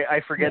 Sorry, I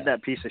forget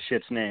that piece of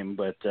shit's name,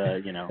 but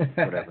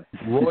whatever.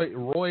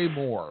 Roy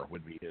Moore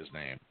would be his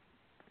name.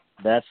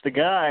 That's the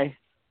guy.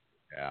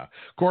 Yeah,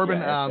 Corbin,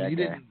 you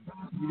guy.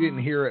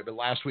 didn't hear it, but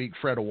last week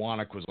Fred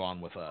Awanek was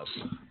on with us.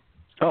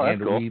 Oh,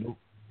 that's and cool.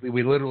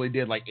 We literally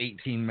did like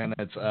 18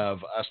 minutes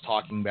of us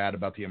talking bad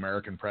about the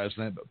American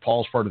president, but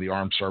Paul's part of the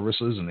armed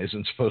services and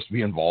isn't supposed to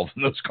be involved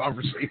in those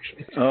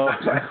conversations. Oh,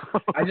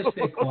 I just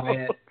stay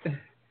quiet.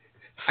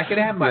 I can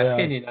have my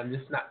opinion. I'm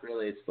just not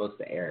really supposed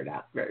to air it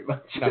out very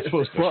much. Not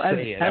supposed to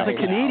say it as out a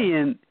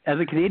Canadian,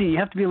 you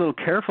have to be a little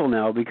careful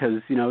now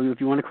because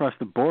if you want to cross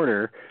the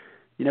border,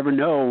 you never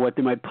know what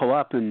they might pull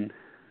up, and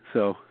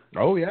so.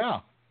 Oh yeah.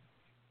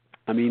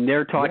 I mean,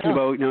 they're talking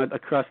about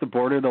across the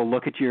border they'll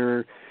look at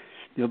your,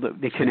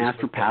 they can ask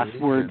for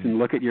passwords and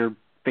look at your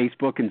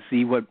Facebook and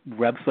see what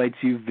websites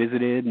you've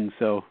visited, and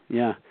so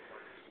yeah.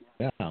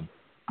 Yeah.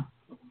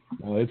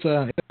 Well, it's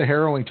a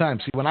harrowing time.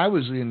 See, when I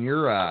was in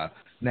your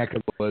neck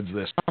of the woods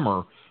this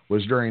summer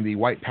was during the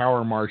White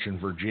Power March in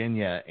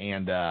Virginia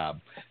and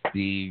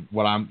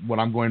what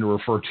I'm going to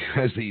refer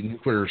to as the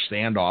nuclear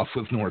standoff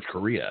with North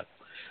Korea.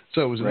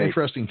 So it was an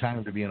interesting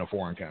time to be in a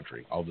foreign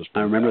country.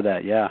 I remember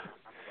that. Yeah.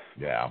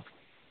 Yeah.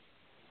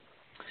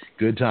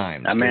 Good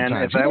times. Man,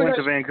 if I went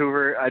to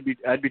Vancouver,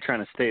 I'd be trying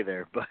to stay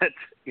there, but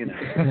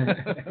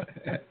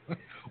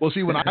Well,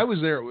 see, when I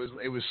was there,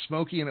 it was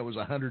smoky and it was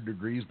 100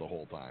 degrees the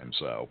whole time.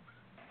 So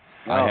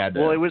I had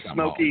to. Well, it was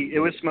smoky. Home. It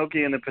was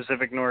smoky in the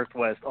Pacific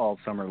Northwest all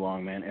summer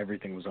long, man.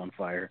 Everything was on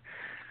fire.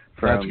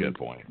 That's a good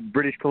point.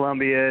 British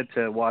Columbia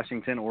to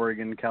Washington,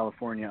 Oregon,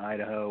 California,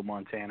 Idaho,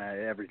 Montana,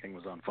 everything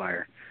was on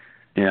fire.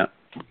 Yeah.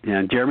 Yeah,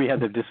 and Jeremy had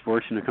the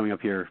misfortune of coming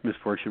up here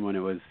when it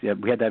was,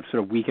 we had that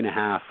sort of week and a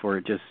half where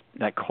it just,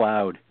 that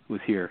cloud was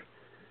here.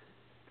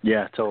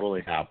 Yeah,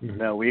 totally. Yeah.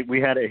 No, we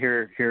had it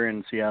here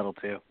in Seattle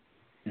too.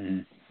 Mm-hmm.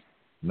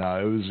 No,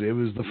 it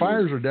was the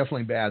fires were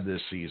definitely bad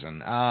this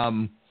season.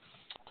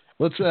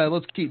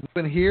 Let's keep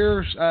moving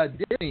here.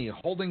 Disney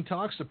holding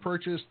talks to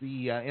purchase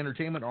the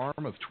entertainment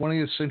arm of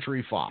 20th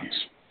Century Fox.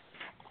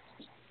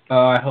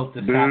 Oh, I hope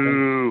this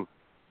happens.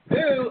 Boo!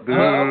 Boo!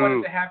 I want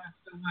it to happen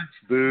so much.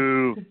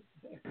 Boo!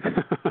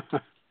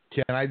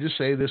 Can I just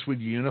say this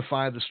would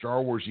unify the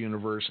Star Wars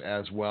universe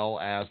as well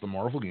as the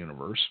Marvel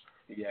universe?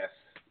 Yes,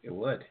 it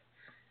would.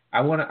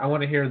 I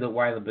want to hear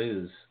why the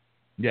boos.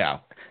 Yeah.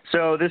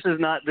 So this is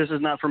not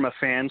from a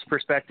fan's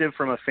perspective.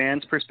 From a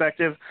fan's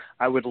perspective,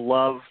 I would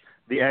love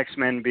the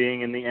X-Men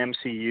being in the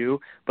MCU,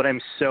 but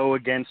I'm so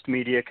against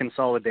media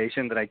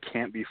consolidation that I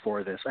can't be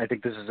for this. I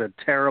think this is a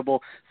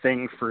terrible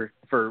thing for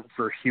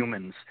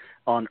humans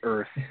on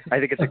Earth. I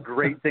think it's a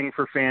great thing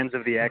for fans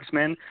of the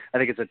X-Men. I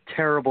think it's a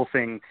terrible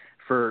thing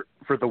for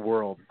the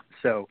world.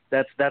 So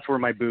that's where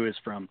my boo is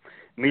from.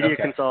 Media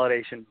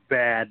consolidation,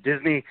 bad.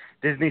 Disney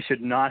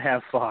should not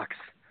have Fox.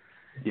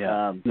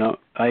 Yeah. No,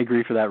 I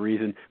agree for that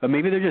reason. But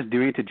maybe they're just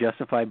doing it to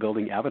justify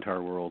building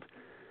Avatar World.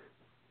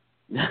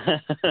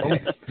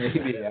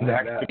 Maybe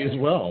that as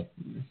well.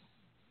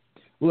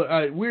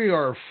 Well, we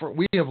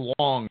have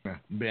long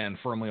been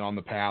firmly on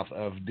the path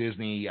of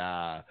Disney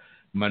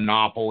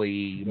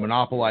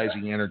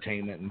monopolizing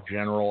entertainment in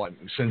general.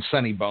 Since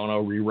Sonny Bono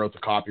rewrote the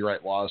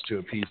copyright laws to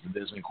appease the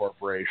Disney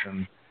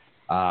Corporation,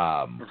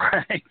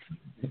 right?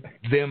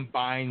 them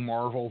buying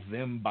Marvel,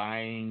 them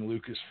buying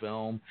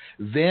Lucasfilm,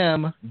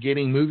 them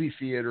getting movie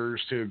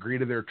theaters to agree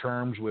to their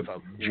terms with a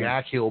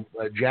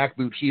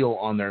jackboot heel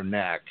on their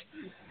neck.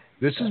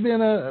 This has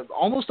been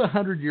almost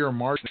 100-year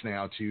march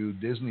now to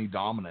Disney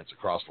dominance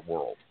across the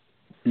world.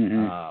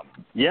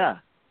 Yeah.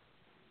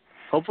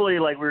 Hopefully,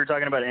 like we were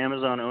talking about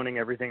Amazon owning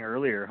everything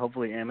earlier,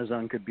 hopefully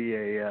Amazon could be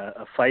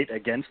a fight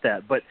against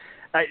that. But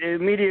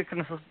media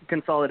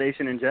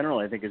consolidation in general,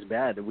 I think, is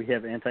bad. We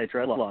have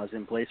antitrust laws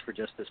in place for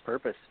just this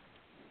purpose.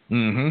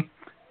 Well,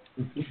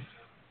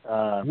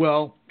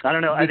 I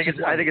don't know. I think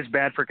it's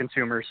bad for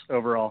consumers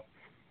overall.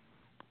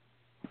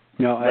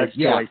 No, less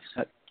choice,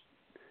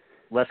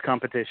 less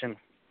competition.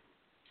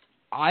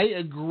 I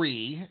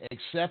agree,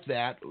 except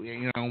that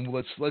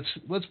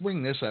let's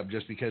bring this up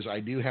just because I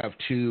do have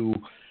two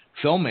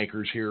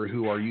filmmakers here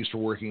who are used to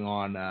working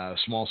on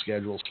small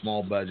schedules,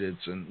 small budgets,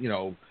 and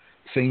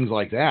things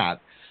like that.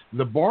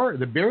 The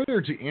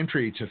barrier to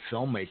entry to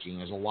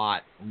filmmaking is a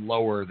lot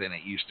lower than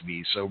it used to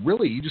be. So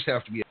really, you just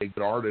have to be a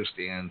good artist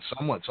and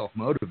somewhat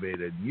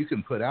self-motivated. You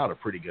can put out a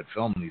pretty good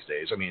film these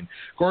days. I mean,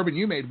 Corbin,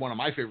 you made one of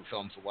my favorite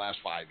films the last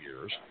 5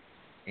 years,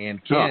 and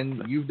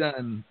Ken, you've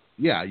done.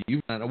 Yeah,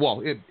 you've done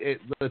well.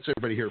 It lets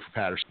everybody hear for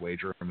Patterson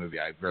Wager, a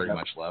movie I very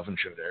much love and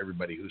show to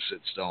everybody who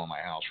sits still in my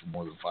house for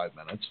more than 5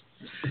 minutes.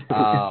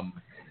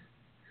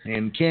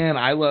 And Ken,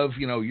 I love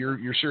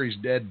your series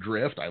Dead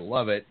Drift. I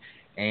love it,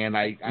 and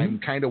I'm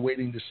kind of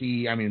waiting to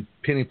see. I mean,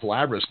 Penny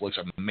Palabras looks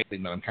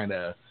amazing, but I'm kind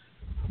of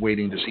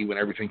waiting to see when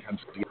everything comes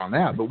together on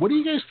that. But what do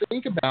you guys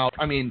think about?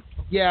 I mean,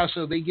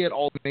 so they get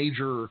all the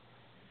major.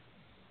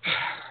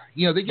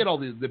 They get all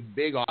the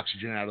big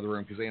oxygen out of the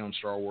room because they own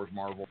Star Wars,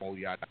 Marvel,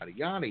 yada, yada,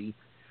 yada.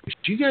 But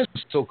you guys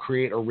still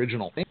create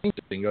original things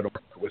and go to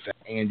work with that.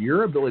 And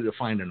your ability to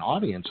find an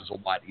audience is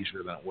a lot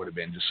easier than it would have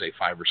been, just say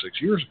 5 or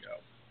 6 years ago.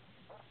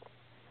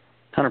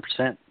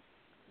 100%.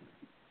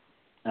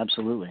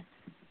 Absolutely.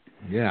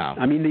 Yeah.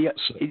 I mean,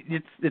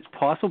 it's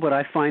possible, but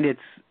I find it's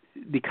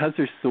because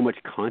there's so much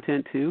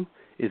content too.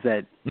 Is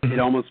that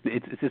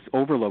it's this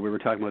overload? We were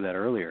talking about that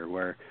earlier.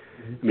 Where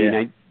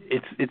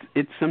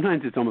it's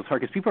sometimes it's almost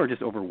hard because people are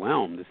just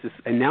overwhelmed.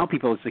 And now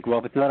it's like, well,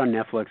 if it's not on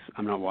Netflix,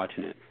 I'm not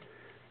watching it.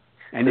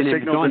 And the then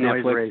signal to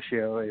noise Netflix,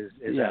 ratio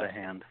is out of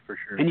hand for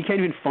sure. And you can't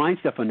even find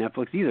stuff on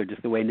Netflix either.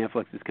 Just the way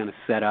Netflix is kind of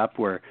set up,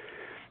 where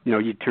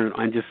you turn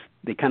on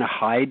they kind of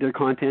hide their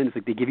content. It's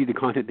like they give you the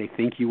content they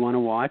think you want to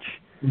watch.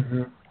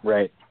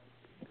 Right.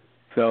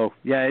 So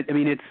I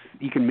mean,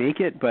 you can make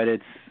it, but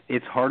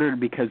it's harder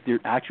because there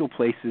are actual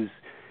places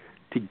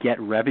to get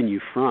revenue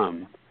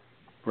from.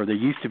 Or there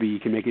used to be, you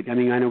can make it. I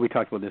mean, I know we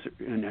talked about this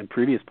in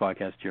previous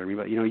podcasts, Jeremy,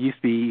 but it used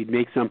to be you'd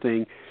make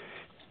something,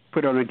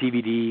 put it on a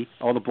DVD,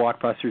 all the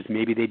blockbusters,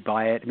 maybe they'd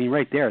buy it. I mean,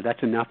 right there,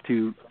 that's enough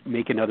to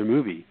make another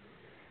movie,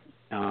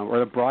 or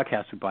the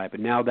broadcast would buy it. But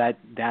now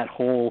that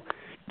whole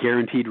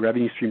guaranteed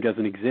revenue stream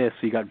doesn't exist.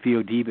 So you got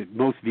VOD, but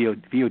most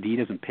VOD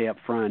doesn't pay up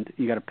front.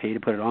 You got to pay to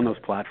put it on those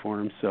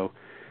platforms. So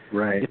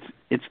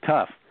it's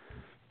tough.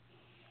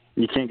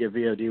 You can't get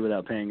VOD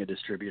without paying a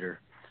distributor.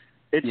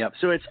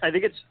 So I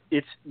think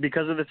it's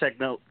because of the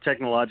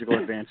technological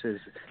advances.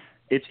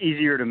 It's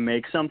easier to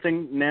make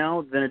something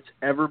now than it's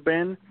ever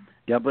been.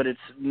 Yeah, but it's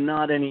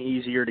not any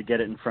easier to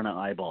get it in front of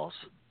eyeballs.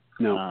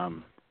 No.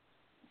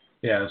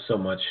 So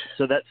much.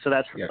 So that's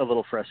a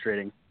little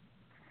frustrating.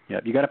 Yeah,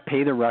 you got to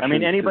pay the Russians. I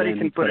mean, anybody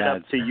can put it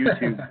ads. up to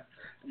YouTube.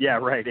 Yeah,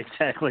 right,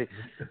 exactly.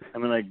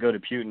 I'm gonna go to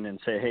Putin and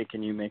say, "Hey,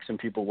 can you make some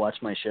people watch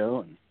my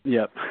show?"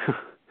 Yep.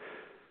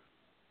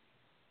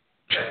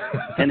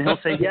 And he'll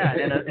say, "Yeah,"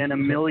 and a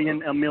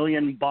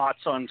million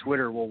bots on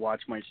Twitter will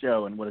watch my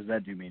show. And what does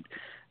that do mean?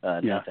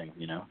 Nothing,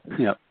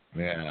 Yep.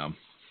 Yeah.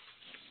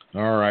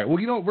 All right. Well,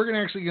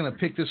 we're actually going to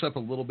pick this up a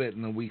little bit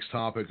in the week's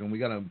topic, and we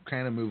got to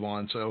kind of move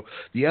on. So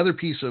the other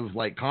piece of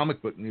comic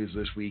book news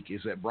this week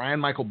is that Brian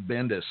Michael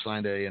Bendis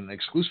signed an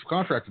exclusive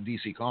contract with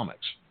DC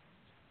Comics.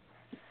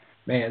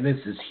 Man, this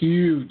is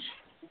huge.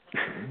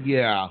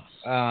 Yeah.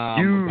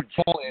 Huge.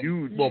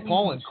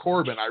 Paul and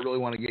Corbin, I really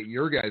want to get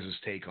your guys'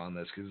 take on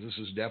this because this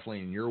is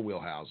definitely in your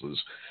wheelhouses.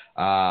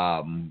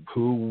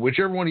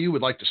 Whichever one of you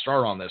would like to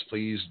start on this,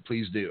 please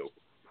do.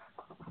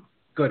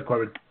 Go ahead,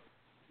 Corbin.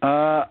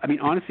 I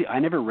mean, honestly, I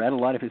never read a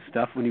lot of his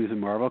stuff when he was in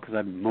Marvel because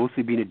I've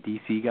mostly been a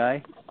DC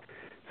guy.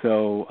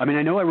 So, I mean,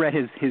 I know I read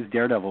his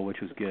Daredevil, which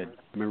was good.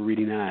 I remember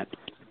reading that.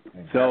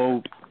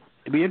 So,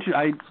 it'd be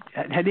interesting.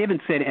 They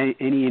haven't said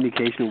any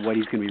indication of what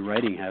he's going to be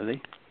writing, have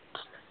they?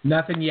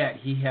 Nothing yet.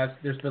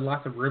 There's been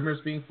lots of rumors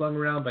being flung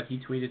around, but he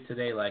tweeted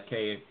today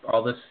hey,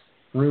 all this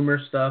rumor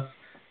stuff,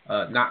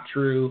 not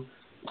true.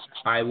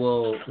 I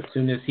will, as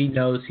soon as he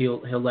knows,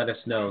 he'll let us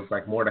know.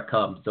 It's more to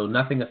come. So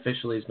nothing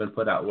officially has been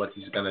put out what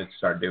he's going to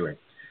start doing.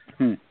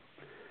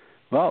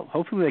 Well,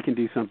 hopefully they can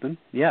do something.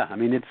 Yeah, I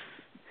mean,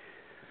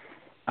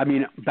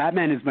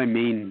 Batman is my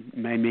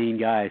main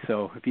guy.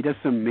 So if he does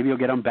maybe he'll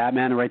get on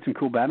Batman and write some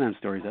cool Batman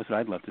stories. That's what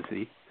I'd love to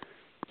see.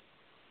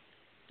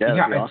 Yeah,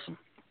 that'd be awesome.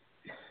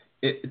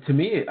 To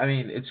me, I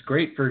mean, it's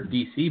great for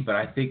DC, but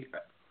I think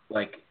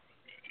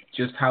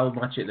just how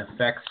much it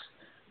affects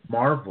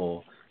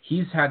Marvel.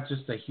 he's had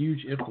just a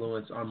huge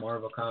influence on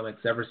Marvel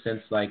Comics ever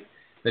since like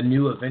the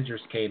new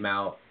Avengers came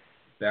out.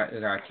 That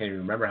I can't even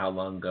remember how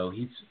long ago.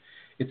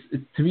 It's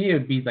to me it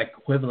would be like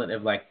equivalent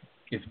of like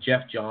if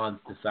Jeff Johns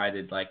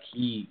decided like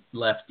he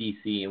left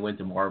DC and went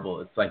to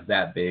Marvel. It's like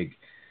that big.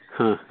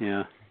 Huh?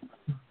 Yeah.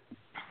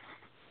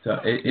 So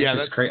it's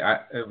just crazy.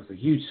 It was a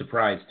huge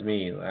surprise to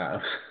me.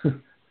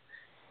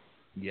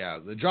 Yeah,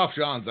 the Geoff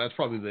Johns, that's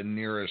probably the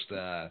nearest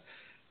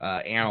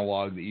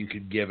analog that you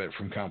could give it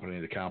from company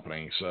to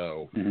company.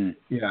 So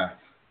yeah,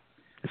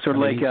 it's sort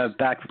of like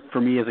back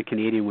for me as a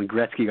Canadian when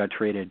Gretzky got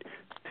traded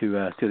to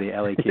the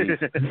LA Kings.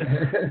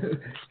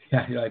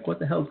 Yeah, you're like, what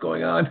the hell's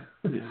going on?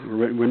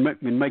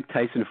 When Mike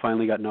Tyson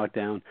finally got knocked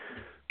down.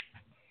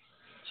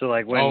 So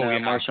like when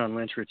Marshawn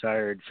Lynch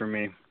retired for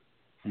me.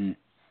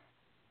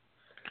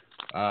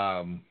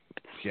 Yeah,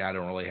 I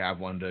don't really have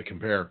one to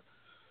compare.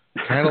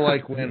 Kind of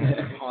like when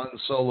Han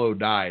Solo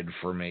died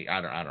for me.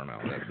 I don't know.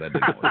 That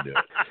didn't really do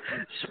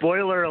it.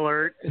 Spoiler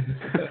alert.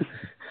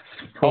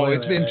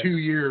 It's been 2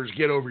 years.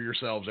 Get over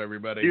yourselves,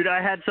 everybody. Dude,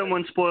 I had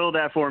someone spoil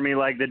that for me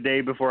like the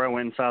day before I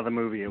went and saw the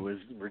movie. It was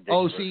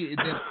ridiculous. Oh, see,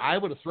 I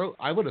would have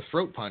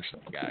throat punched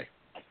that guy.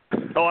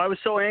 Oh, I was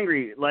so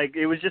angry. Like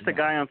it was just a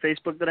guy on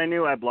Facebook that I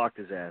knew. I blocked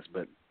his ass,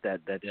 but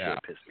that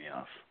shit pissed me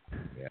off.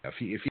 Yeah, if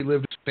he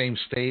lived in the same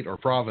state or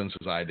province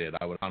as I did,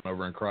 I would have gone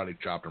over and karate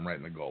chopped him right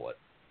in the gullet.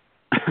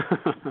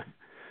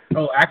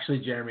 Oh, actually,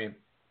 Jeremy.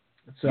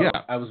 So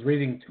I was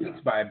reading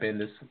tweets by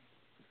Bendis,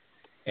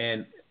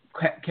 and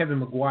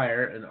Kevin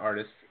McGuire, an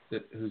artist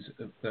who's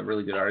a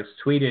really good artist,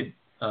 tweeted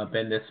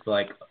Bendis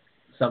like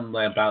something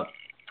about,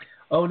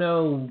 oh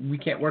no, we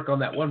can't work on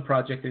that one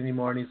project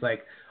anymore, and he's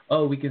like,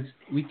 oh, we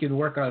can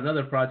work on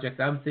another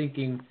project. I'm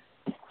thinking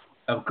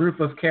a group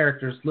of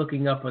characters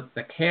looking up at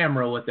the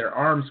camera with their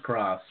arms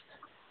crossed.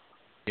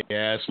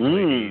 Yes,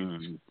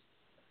 please.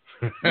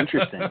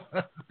 Interesting.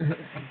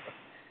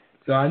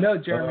 So I know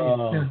Jeremy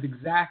knows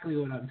exactly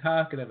what I'm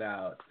talking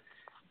about.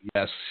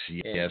 Yes,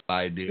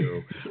 I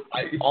do.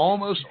 I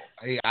almost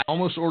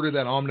ordered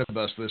that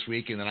omnibus this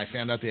week, and then I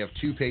found out they have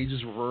 2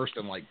 pages reversed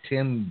and like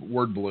 10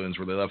 word balloons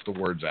where they left the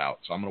words out.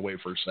 So I'm gonna wait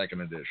for a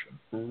second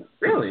edition.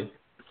 Really?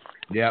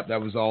 Yeah, that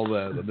was all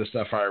the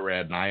stuff I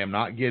read, and I am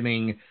not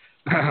getting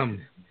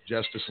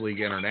Justice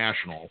League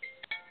International.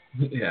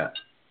 Yeah.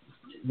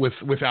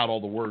 Without all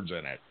the words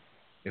in it.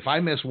 If I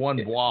miss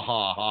one blah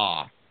ha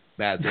ha,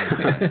 bad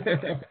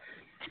thing.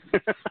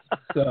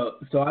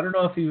 So I don't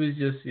know if he was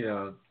just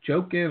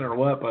joking or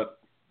what, but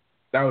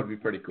that would be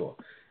pretty cool.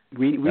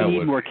 We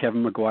need more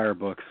Kevin McGuire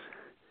books.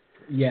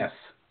 Yes,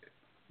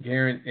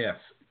 Kevin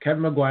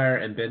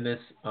McGuire and Bendis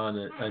on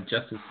a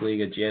Justice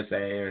League, a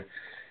GSA,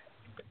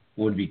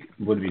 would be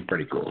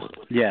pretty cool.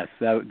 Yes,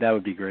 that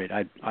would be great.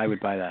 I would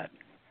buy that.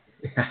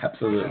 Yeah,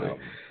 absolutely.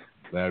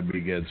 That would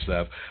be good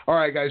stuff. All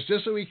right, guys,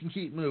 just so we can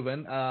keep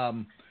moving.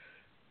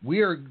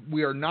 We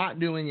are not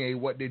doing a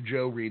What Did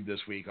Joe Read this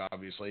week,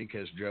 obviously,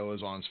 because Joe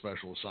is on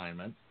special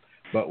assignment.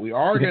 But we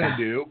are going to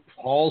do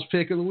Paul's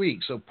Pick of the Week.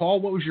 So, Paul,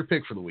 what was your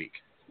pick for the week?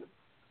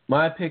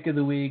 My pick of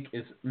the week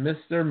is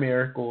Mr.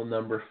 Miracle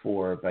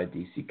 #4 by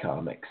DC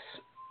Comics.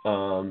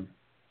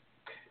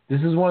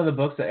 This is one of the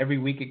books that every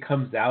week it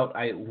comes out,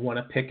 I want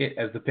to pick it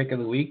as the pick of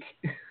the week.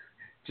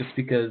 Just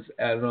because,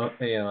 I don't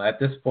know, at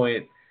this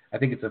point, I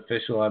think it's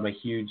official. I'm a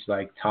huge,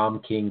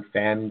 Tom King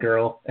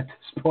fangirl at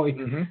this point.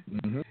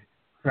 Mm-hmm.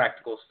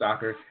 Practical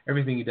stalker.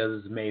 Everything he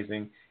does is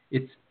amazing.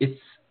 It's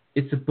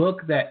a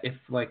book that if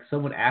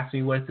someone asks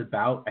me what it's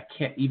about, I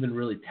can't even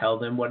really tell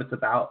them what it's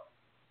about.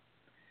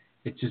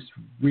 It's just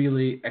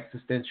really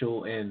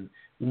existential and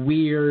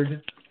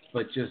weird,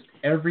 but just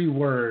every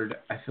word,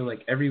 I feel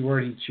like every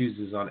word he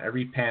chooses on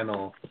every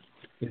panel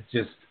is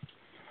just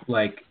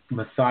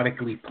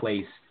methodically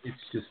placed. It's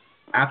just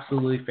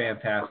absolutely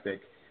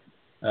fantastic.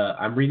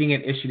 I'm reading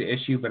it issue to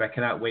issue, but I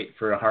cannot wait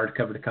for a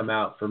hardcover to come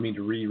out for me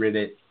to reread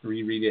it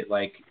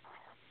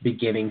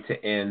beginning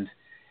to end.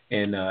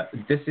 And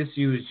this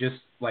issue is just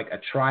a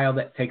trial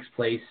that takes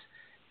place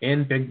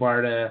in Big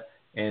Barda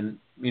and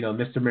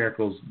Mr.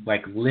 Miracle's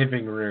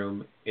living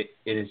room. It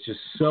is just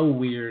so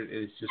weird.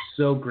 It is just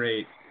so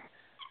great.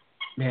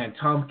 Man,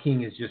 Tom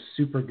King is just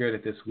super good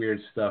at this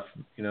weird stuff.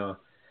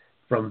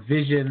 From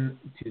Vision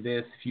to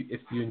this.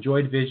 If you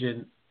enjoyed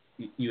Vision,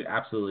 you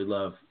absolutely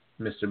love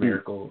Mr.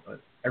 Miracle.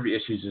 Every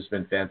issue has just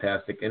been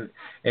fantastic, and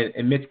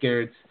Mitch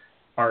Garrett's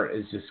art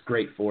is just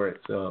great for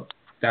it. So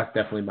that's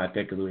definitely my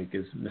pick of the week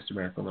is Mr.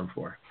 Miracle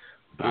 #4.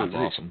 That's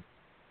awesome.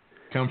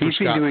 He's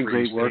been doing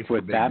great work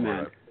with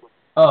Batman.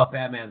 Oh,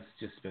 Batman's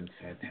just been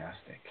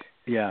fantastic.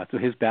 Yeah, so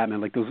his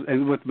Batman, those,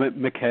 and with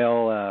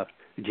Mikhail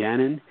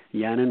Janin,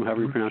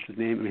 however you pronounce his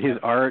name, his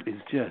art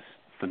is just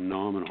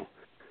phenomenal.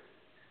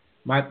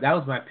 That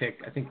was my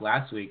pick. I think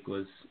last week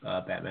was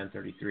Batman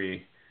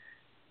 33,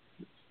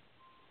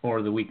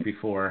 or the week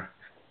before.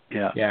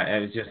 Yeah. Yeah,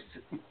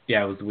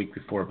 it was the week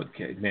before. But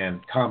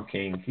man, Tom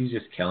King, he's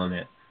just killing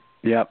it.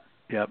 Yep.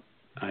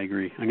 I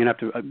agree. I'm gonna have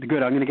to.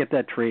 Good. I'm gonna get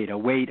that trade.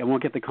 I'll wait. I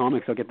won't get the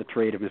comics. I'll get the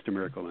trade of Mr.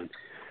 Miracle then.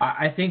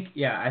 I think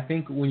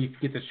when you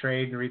get the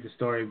trade and read the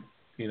story,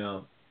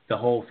 the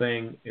whole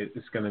thing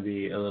is going to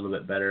be a little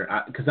bit better.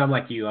 Because I'm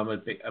like you, I'm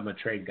a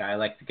trade guy. I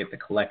like to get the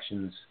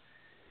collections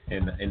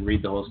and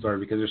read the whole story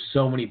because there's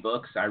so many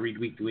books. I read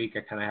week to week. I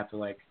kind of have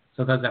to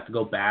sometimes I have to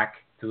go back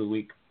to the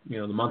week,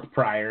 the month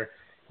prior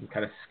and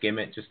kind of skim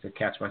it just to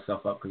catch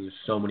myself up because there's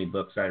so many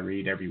books I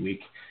read every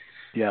week.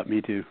 Yeah,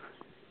 me too.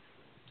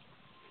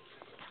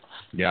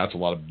 Yeah, it's a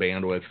lot of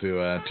bandwidth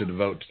to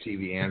devote to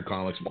TV and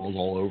comics, balls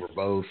all over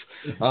both.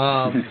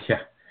 Yeah.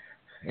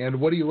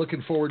 And what are you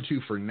looking forward to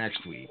for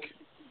next week?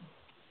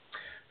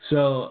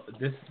 So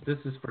this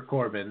is for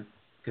Corbin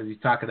because he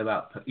was talking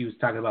about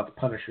the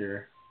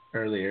Punisher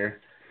earlier,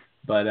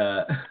 but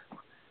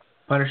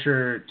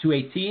Punisher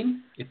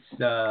 218. It's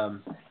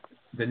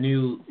the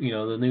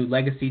new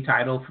legacy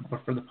title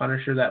for the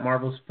Punisher that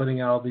Marvel's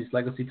putting out all these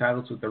legacy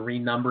titles with the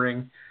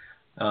renumbering,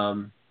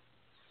 and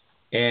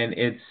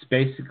it's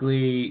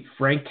basically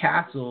Frank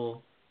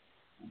Castle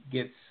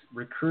gets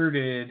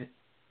recruited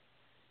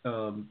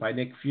by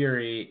Nick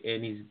Fury,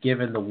 and he's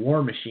given the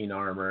War Machine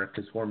armor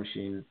because War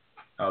Machine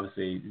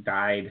obviously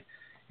died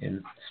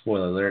in,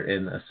 spoiler alert,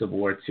 in Civil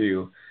War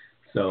II.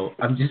 So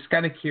I'm just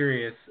kind of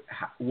curious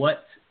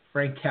what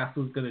Frank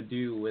Castle's going to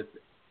do with,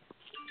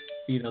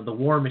 the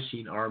War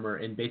Machine armor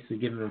and basically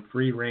giving him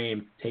free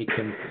reign to take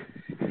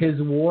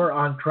his war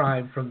on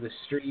crime from the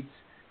streets,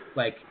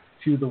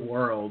 to the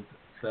world.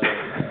 So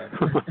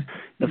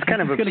that's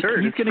kind of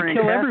absurd. He's going to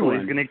kill everyone.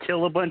 He's going to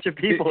kill a bunch of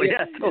people.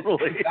 Yeah,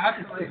 totally.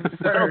 Exactly absurd.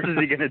 What else is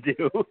he going to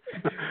do?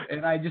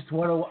 And I just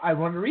want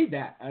to read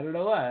that. I don't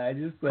know why. I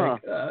just they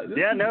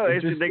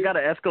got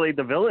to escalate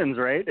the villains,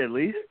 right? At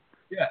least.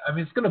 Yeah, I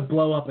mean it's going to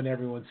blow up in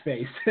everyone's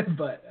face,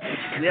 but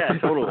yeah,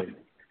 totally.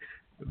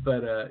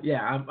 But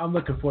I'm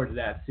looking forward to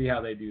that. See how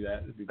they do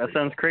that. That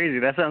sounds crazy.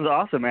 That sounds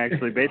awesome,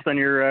 actually. Based on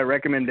your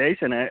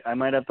recommendation, I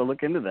might have to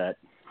look into that.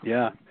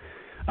 Yeah.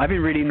 I've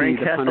been reading Frank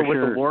the Castle Punisher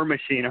with the War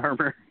Machine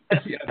armor.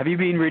 Yeah. Have you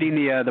been reading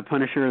the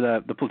Punisher,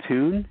 the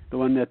Platoon, the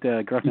one that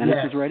Garth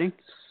Ennis is writing?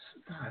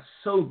 God,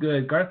 so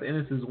good. Garth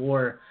Ennis'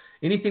 war,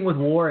 anything with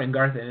war and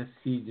Garth Ennis,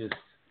 he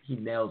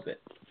nails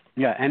it.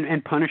 Yeah,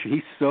 and Punisher,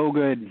 he's so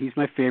good. He's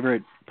my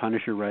favorite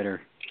Punisher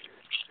writer.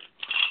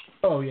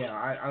 Oh yeah,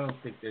 I don't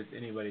think there's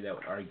anybody that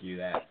would argue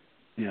that.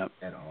 Yeah.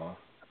 At all.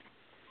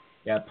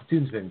 Yeah,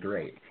 Platoon's been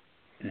great.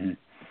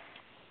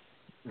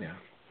 Mm-hmm. Yeah.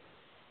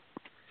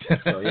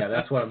 So yeah,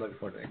 that's what I'm looking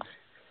forward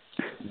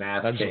to.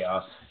 Mass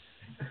chaos.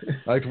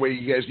 I like the way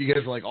you guys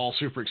are all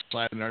super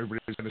excited and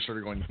everybody's going to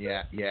start going,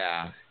 yeah.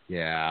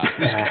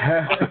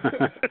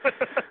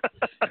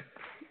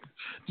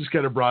 Just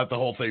kind of brought the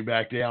whole thing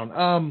back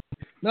down.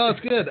 No, it's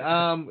good.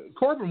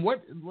 Corbin,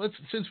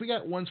 since we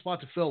got one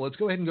spot to fill, let's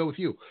go ahead and go with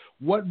you.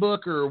 What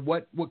book or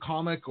what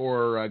comic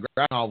or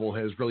graphic novel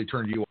has really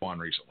turned you on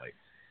recently?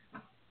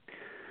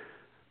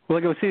 Well,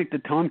 like I was saying, the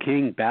Tom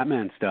King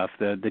Batman stuff,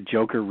 the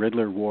Joker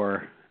Riddler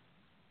war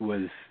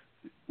was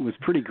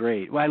pretty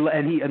great. Well,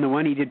 and the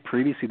one he did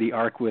previously, the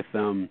arc with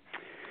when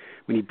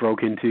he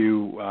broke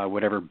into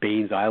whatever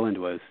Bane's Island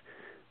was,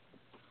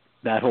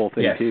 that whole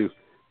thing too.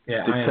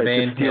 Yeah,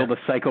 to steal the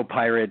Psycho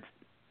Pirate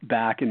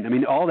back, and I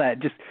mean all that.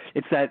 Just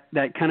it's that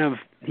kind of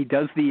he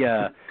does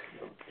the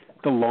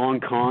long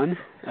con,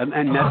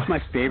 and that's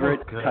my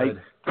favorite type.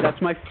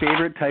 That's my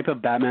favorite type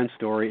of Batman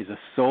story is a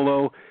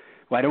solo.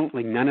 Well, I don't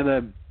like none of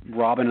the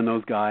Robin and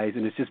those guys,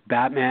 and it's just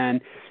Batman,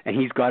 and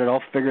he's got it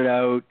all figured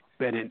out.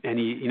 And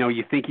he,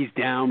 you think he's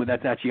down, but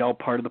that's actually all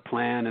part of the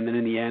plan. And then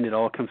in the end, it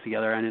all comes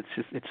together, and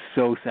it's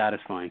so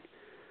satisfying.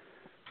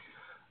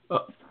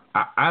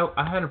 I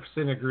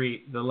 100%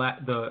 agree.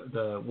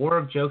 The War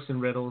of Jokes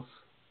and Riddles,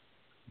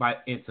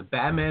 it's a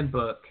Batman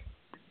book,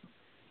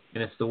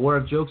 and it's the War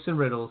of Jokes and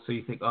Riddles. So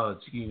you think,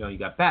 you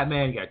got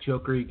Batman, you got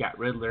Joker, you got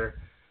Riddler.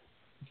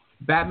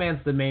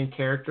 Batman's the main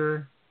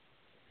character.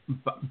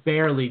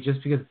 Barely,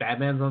 just because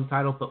Batman's on the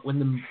title, but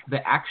when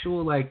the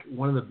actual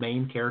one of the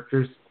main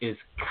characters is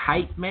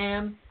Kite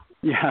Man,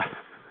 yeah,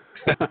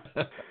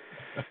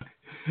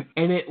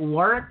 and it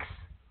works.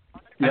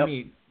 Yep. I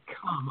mean,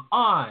 come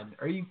on,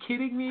 are you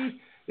kidding me?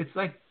 It's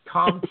like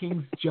Tom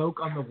King's joke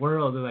on the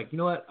world. They're like, you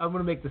know what? I'm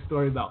gonna make the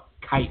story about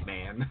Kite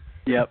Man.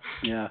 Yep.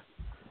 Yeah.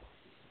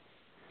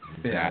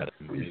 Yeah.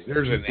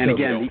 There's the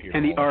art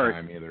and the art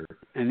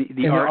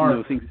and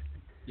those things.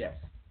 Yes.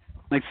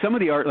 Like some of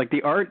the art,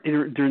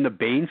 during the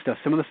Bane stuff,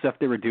 some of the stuff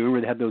they were doing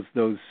where they had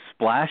those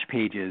splash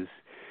pages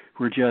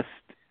were just,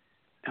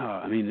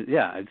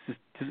 it's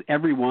just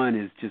every one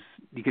is just,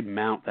 you could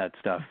mount that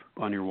stuff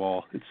on your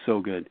wall. It's so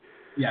good.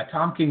 Yeah,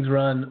 Tom King's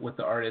run with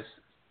the artist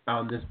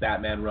on this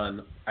Batman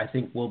run, I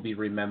think will be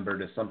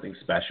remembered as something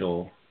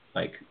special,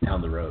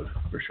 down the road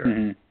for sure.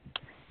 Mm-hmm.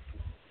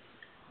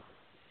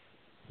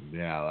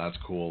 Yeah, that's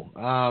cool.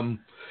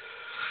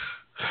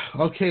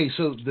 Okay,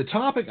 so the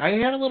topic, I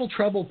had a little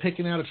trouble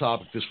picking out a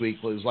topic this week.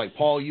 It was like,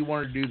 Paul, you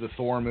wanted to do the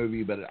Thor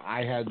movie, but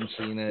I hadn't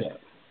seen it.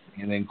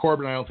 Yeah. And then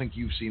Corbin, I don't think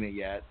you've seen it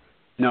yet.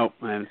 No,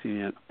 I haven't seen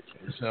it yet.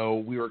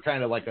 So we were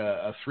kind of like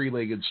a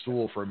three-legged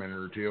stool for a minute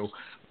or two.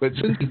 But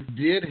since we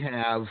did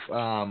have,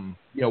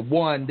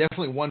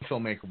 definitely one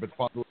filmmaker, but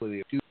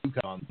possibly two come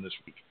on this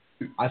week.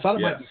 I thought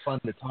it might be fun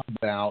to talk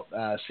about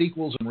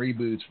sequels and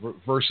reboots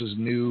versus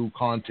new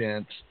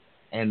content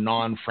and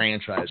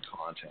non-franchise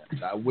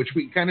content, which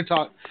we kind of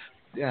talked,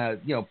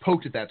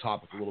 poked at that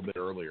topic a little bit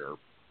earlier.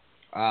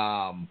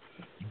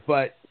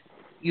 But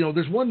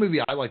there's one movie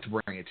I like to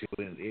bring it to,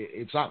 and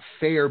it's not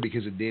fair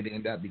because it did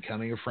end up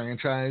becoming a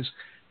franchise.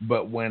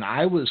 But when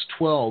I was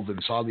 12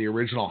 and saw the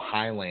original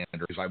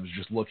Highlanders, I was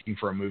just looking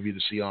for a movie to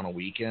see on a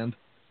weekend.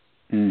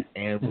 And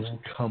was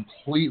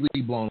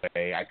completely blown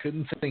away. I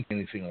couldn't think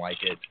anything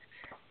like it.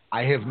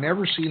 I have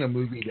never seen a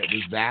movie that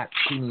was that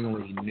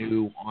seemingly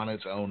new on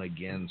its own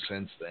again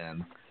since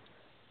then.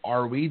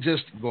 Are we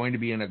just going to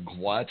be in a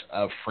glut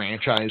of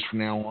franchise from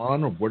now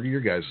on, or what are your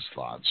guys'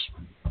 thoughts?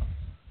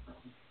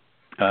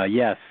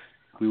 Yes,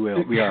 we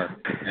will. We are.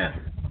 Yeah.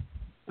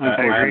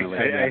 I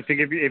agree. I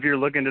think if you're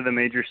looking to the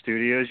major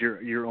studios,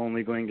 you're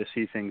only going to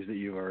see things that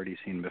you've already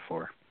seen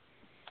before.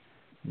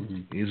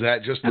 Is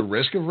that just the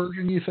risk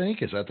aversion, you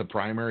think? Is that the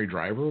primary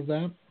driver of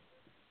that?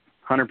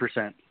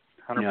 100%.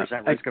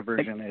 100% risk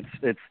aversion.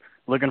 It's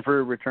looking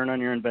for a return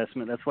on your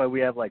investment. That's why we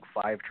have like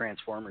 5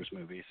 Transformers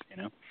movies,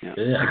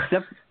 Yeah.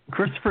 Except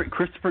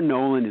Christopher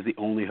Nolan is the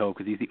only hope,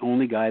 because he's the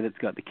only guy that's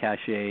got the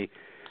cachet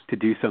to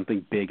do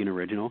something big and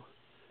original.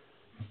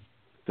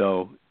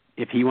 So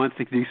if he wants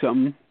to do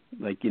something,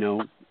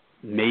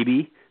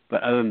 maybe.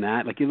 But other than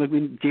that,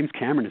 James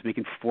Cameron is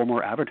making 4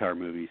 more Avatar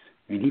movies.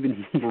 I mean,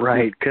 even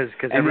right, because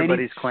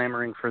everybody's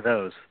clamoring for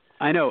those.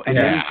 I know, and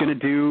then he's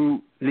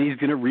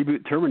going to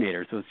reboot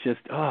Terminator. So it's just,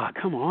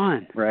 come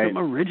on, something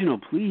original,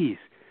 please.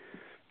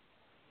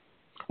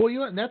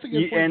 Well, that's a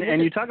good point.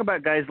 And you talk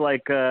about guys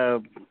like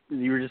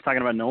you were just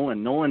talking about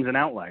Nolan. Nolan's an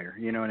outlier.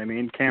 You know what I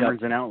mean?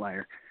 Cameron's an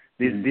outlier.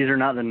 These are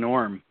not the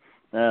norm.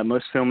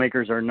 Most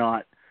filmmakers are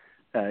not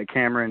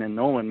Cameron and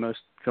Nolan. Most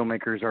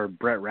filmmakers are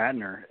Brett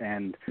Ratner,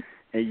 and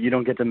you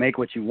don't get to make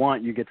what you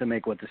want. You get to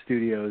make what the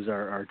studios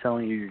are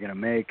telling you you're going to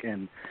make.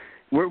 And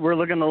we're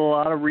looking at a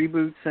lot of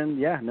reboots.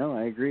 And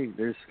I agree.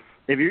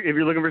 If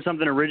you're looking for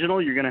something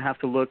original, you're going to have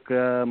to look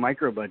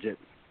micro budget.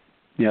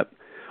 Yep.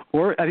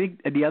 Or I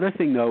think the other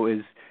thing though is,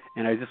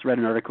 and I just read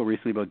an article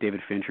recently about David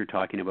Fincher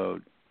talking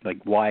about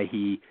why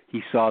he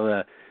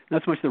saw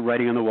not so much the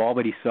writing on the wall,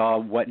 but he saw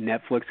what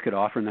Netflix could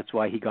offer, and that's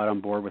why he got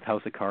on board with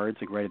House of Cards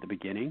right at the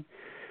beginning.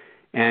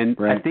 And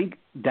I think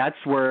that's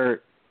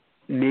where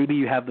maybe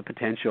you have the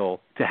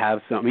potential to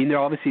have some. I mean, they're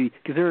obviously,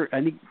 because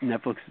I think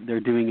Netflix, they're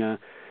doing a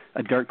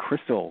Dark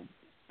Crystal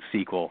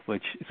sequel,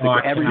 which is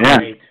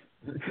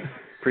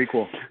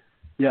prequel.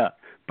 Yeah,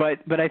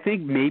 but I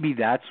think maybe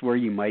that's where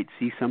you might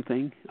see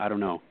something. I don't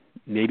know.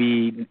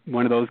 Maybe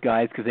one of those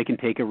guys, because they can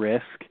take a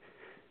risk,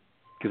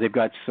 because they've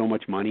got so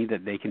much money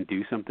that they can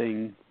do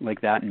something like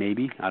that.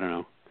 Maybe, I don't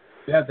know.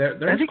 Yeah,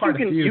 there's I think quite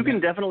you can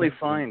definitely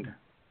find.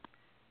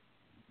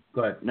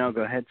 Go ahead. No,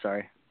 go ahead.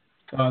 Sorry.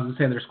 I was just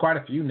saying, there's quite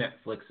a few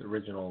Netflix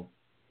original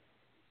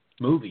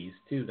movies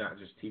too, not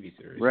just TV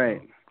series.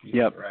 Right. So,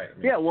 yep. Right.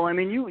 Yeah. Well, I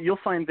mean, you'll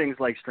find things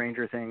like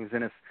Stranger Things,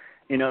 and if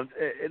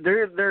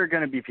there are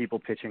going to be people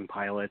pitching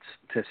pilots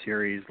to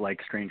series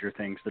like Stranger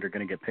Things that are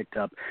going to get picked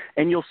up,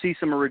 and you'll see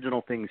some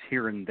original things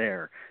here and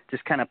there,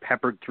 just kind of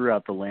peppered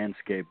throughout the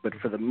landscape. But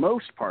for the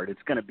most part,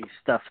 it's going to be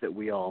stuff that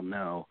we all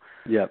know.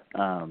 Yep.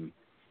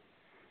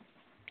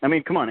 I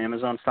mean, come on,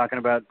 Amazon's talking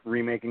about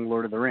remaking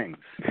Lord of the Rings.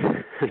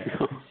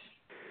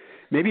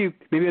 Maybe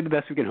the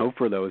best we can hope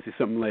for, though, is just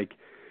something like,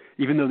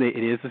 even though it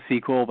is a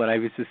sequel, but I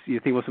was just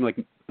think about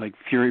something like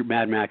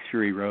Mad Max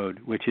Fury Road,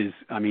 which is,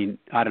 I mean,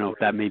 I don't know if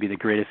that may be the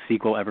greatest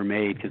sequel ever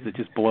made, because it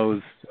just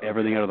blows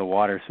everything out of the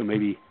water. So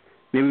maybe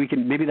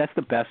that's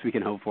the best we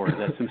can hope for, is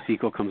that some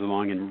sequel comes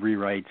along and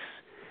rewrites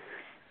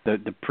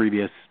the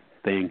previous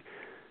thing.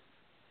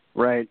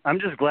 Right. I'm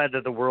just glad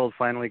that the world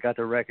finally got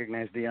to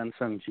recognize the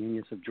unsung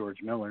genius of George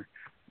Miller.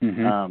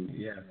 Mm-hmm.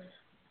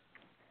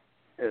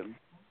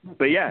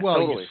 But yeah, well,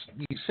 totally.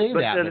 You say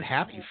but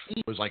Happy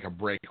Feet was like a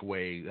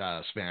breakaway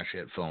smash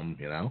hit film,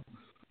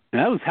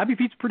 That was Happy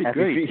Feet's pretty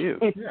great too.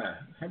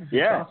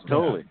 Yeah, awesome.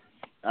 Totally.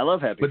 I love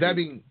Happy Feet. But that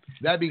being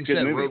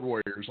said, movie. Road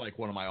Warrior is like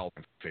one of my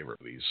all-time favorite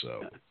movies.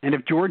 So. And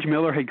if George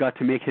Miller had got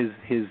to make his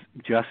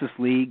Justice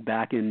League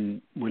back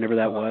in whenever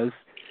that was,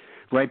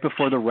 right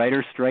before the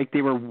writer's strike,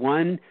 they were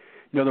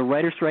the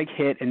writer's strike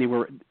hit, and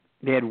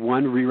they had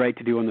one rewrite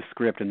to do on the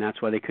script, and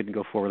that's why they couldn't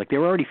go forward. Like, they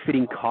were already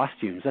fitting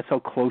costumes. That's how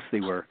close they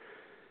were.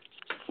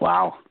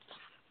 Wow.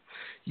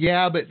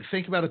 Yeah, but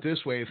think about it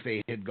this way. If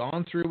they had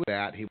gone through with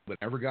that, he would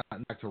have never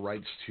gotten back the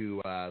rights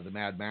to the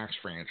Mad Max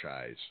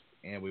franchise,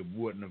 and we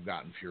wouldn't have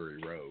gotten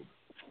Fury Road.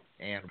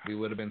 And we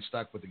would have been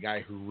stuck with the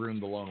guy who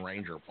ruined the Lone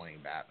Ranger playing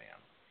Batman.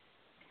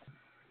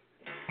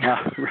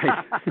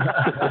 Right.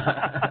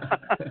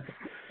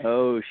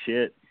 Oh,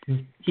 shit.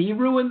 He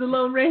ruined the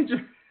Lone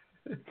Ranger.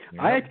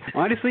 I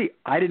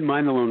didn't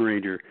mind the Lone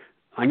Ranger.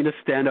 I'm going to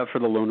stand up for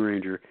the Lone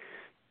Ranger.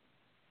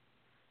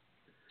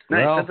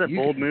 Nice. Well, that's a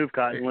bold move,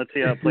 Cotton. Let's see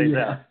how it plays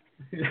out.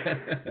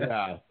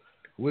 Yeah,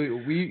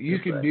 you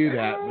can do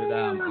that. But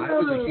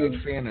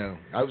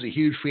I was a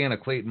huge fan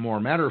of Clayton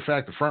Moore. Matter of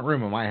fact, the front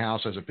room of my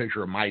house has a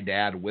picture of my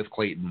dad with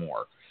Clayton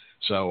Moore.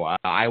 So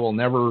I will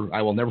never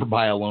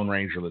buy a Lone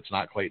Ranger that's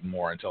not Clayton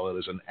Moore until it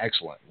is an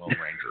excellent Lone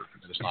Ranger.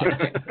 It's not.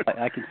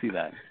 I can see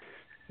that.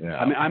 Yeah.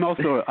 I mean, I'm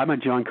a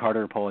John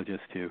Carter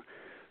apologist too.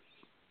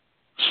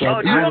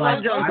 Oh, dude, I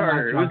love John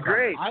Carter. It was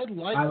great. I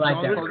like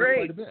John Carter great.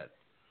 quite a bit.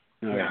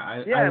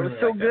 Yeah, it was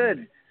so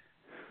good.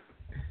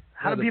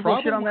 How do people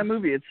shit on that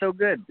movie? It's so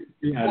good.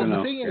 Yeah, well,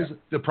 the thing is,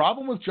 the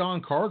problem with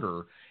John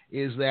Carter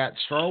is that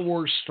Star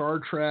Wars, Star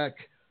Trek,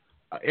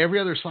 every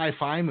other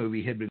sci-fi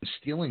movie had been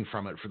stealing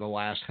from it for the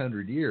last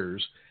 100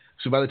 years.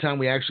 So by the time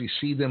we actually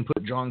see them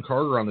put John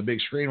Carter on the big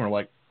screen, we're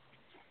like,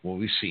 well,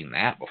 we've seen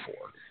that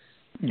before.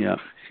 Yeah.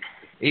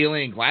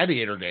 Alien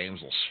Gladiator games,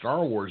 well,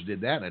 Star Wars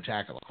did that in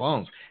Attack of the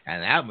Clones,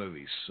 and that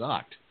movie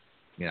sucked.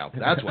 You know,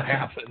 that's what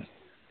happened.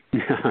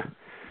 Yeah.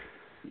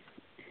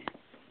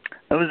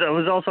 It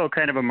was also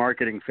kind of a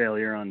marketing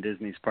failure on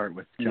Disney's part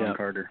with John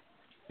Carter.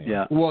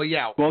 Yeah. Well,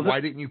 yeah. Well, why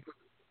didn't you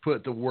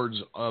put the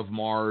words of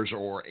Mars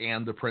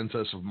and the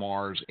Princess of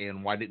Mars,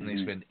 and why didn't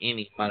they spend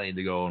any money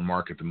to go and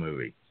market the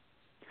movie?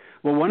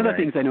 Well, one of the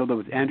things I know that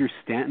was Andrew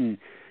Stanton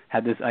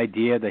had this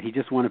idea that he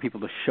just wanted people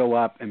to show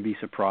up and be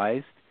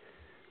surprised,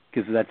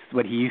 because that's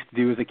what he used to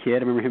do as a kid.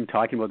 I remember him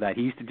talking about that.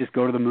 He used to just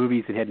go to the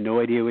movies and had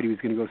no idea what he was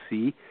going to go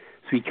see.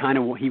 So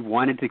he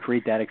wanted to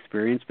create that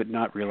experience, but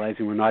not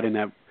realizing we're not in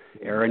that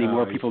era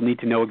anymore. People need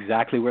to know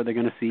exactly where they're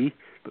going to see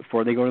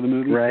before they go to the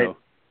movie. Right. So.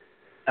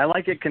 I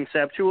like it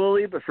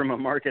conceptually, but from a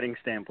marketing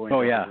standpoint,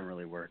 it doesn't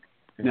really work.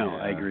 No,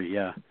 I agree.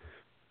 Yeah.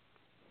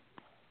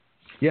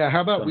 Yeah, how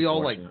about we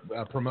all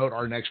promote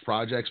our next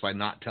projects by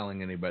not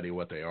telling anybody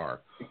what they are?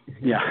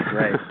 Yeah,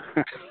 right.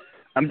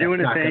 I'm doing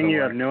a thing.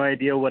 You have no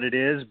idea what it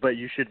is, but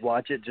you should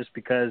watch it just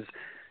because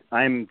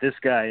I'm this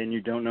guy and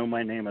you don't know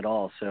my name at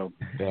all. So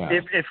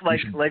if like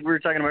we were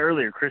talking about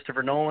earlier,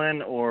 Christopher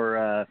Nolan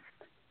or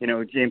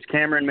James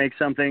Cameron makes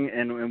something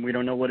and we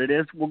don't know what it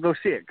is, we'll go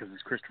see it because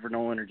it's Christopher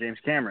Nolan or James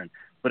Cameron.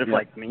 But if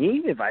I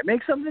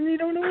make something you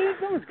don't know what it is,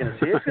 no one's going to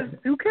see it because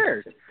who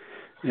cares?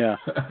 Yeah.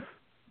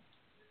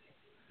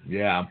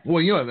 Yeah.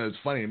 Well, that's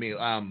funny to me.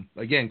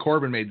 Again,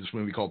 Corbin made this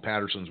movie called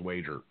Patterson's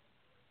Wager.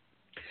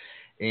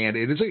 And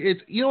it's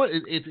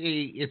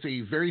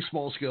a very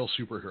small scale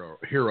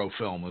superhero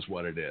film is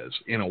what it is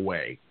in a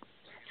way.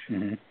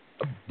 Mm-hmm.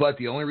 But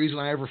the only reason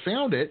I ever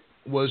found it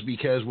was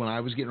because when I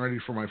was getting ready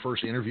for my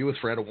first interview with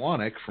Fred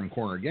Awanek from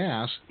Corner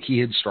Gas, he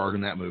had starred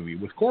in that movie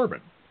with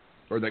Corbin,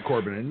 or that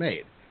Corbin had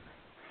made.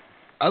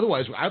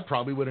 Otherwise, I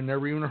probably would have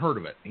never even heard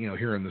of it,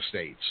 here in the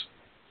States.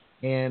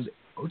 And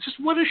just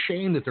what a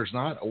shame that there's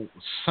not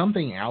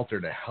something out there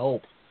to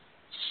help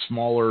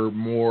smaller,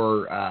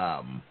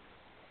 more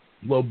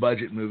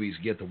low-budget movies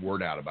get the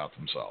word out about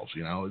themselves.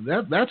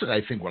 That's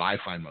I think what I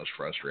find most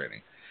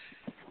frustrating.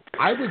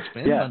 I would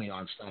spend money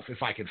on stuff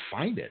if I could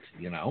find it.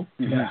 Yeah,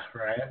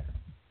 right.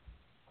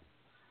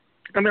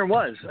 And there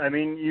was. I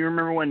mean, you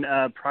remember when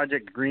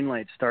Project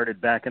Greenlight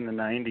started back in the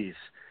 90s?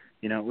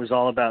 It was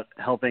all about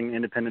helping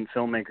independent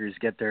filmmakers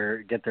get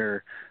their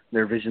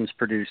visions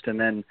produced, and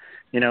then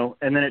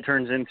it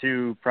turns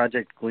into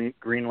Project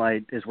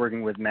Greenlight is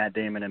working with Matt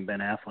Damon and Ben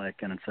Affleck,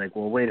 and it's like,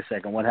 well, wait a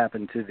second, what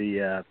happened to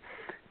the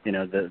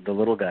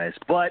little guys?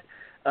 But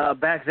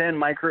back then,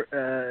 Matt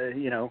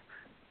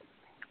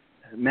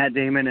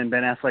Damon and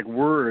Ben Affleck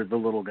were the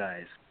little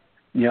guys.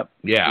 Yep.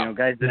 Yeah.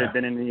 Guys that have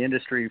been in the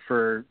industry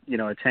for a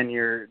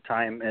 10-year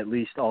time at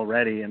least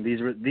already, and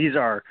these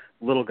are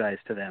little guys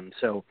to them.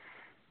 So.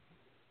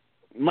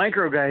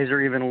 Micro guys are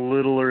even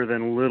littler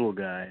than little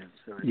guys.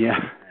 Yeah.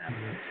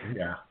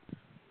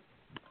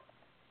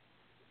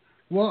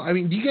 Well, I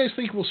mean, do you guys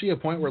think we'll see a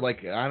point where,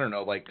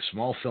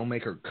 small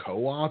filmmaker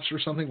co-ops or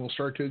something will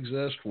start to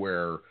exist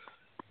where,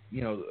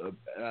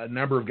 a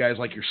number of guys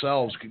like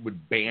yourselves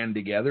would band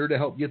together to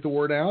help get the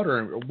word out?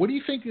 Or what do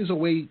you think is a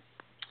way...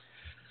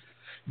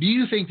 Do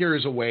you think there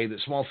is a way that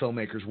small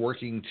filmmakers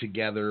working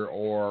together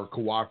or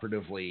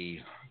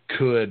cooperatively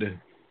could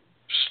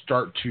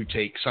start to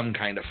take some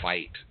kind of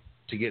fight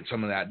to get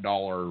some of that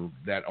dollar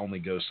that only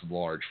goes to the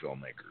large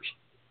filmmakers?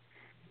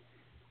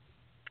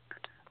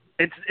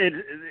 It's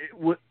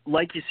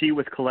like you see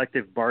with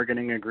collective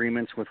bargaining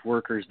agreements with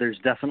workers, there's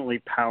definitely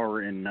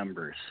power in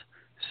numbers.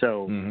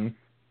 So,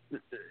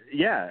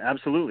 yeah,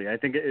 absolutely. I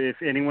think if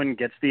anyone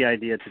gets the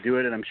idea to do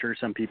it, and I'm sure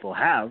some people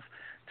have,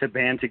 to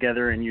band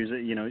together and use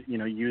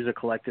use a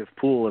collective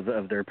pool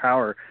of their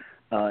power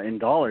in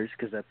dollars,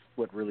 because that's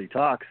what really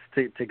talks,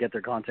 to get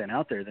their content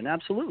out there, then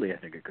absolutely, I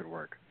think it could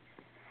work.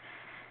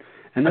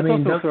 And that's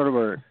also sort of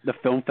where the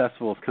film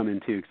festivals come in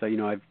too, because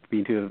I've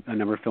been to a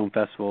number of film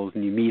festivals,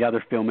 and you meet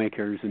other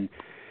filmmakers, and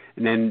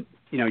then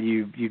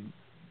you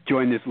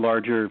join this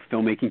larger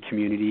filmmaking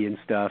community and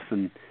stuff,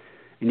 and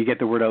you get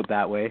the word out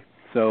that way.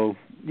 So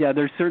yeah,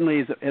 there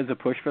certainly is a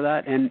push for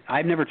that, and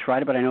I've never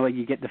tried it, but I know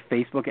you get the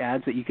Facebook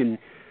ads that you can,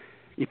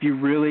 if you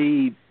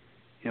really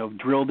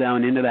drill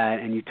down into that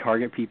and you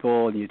target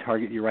people and you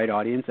target your right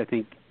audience, I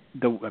think.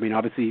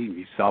 Obviously,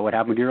 you saw what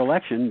happened with your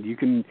election. You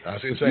can. I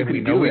was going to say, we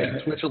know we can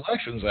switch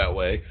elections that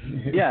way.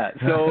 Yeah,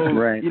 so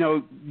right.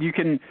 You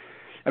can.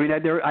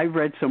 I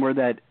read somewhere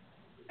that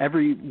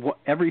every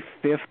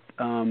fifth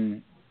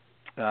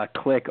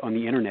click on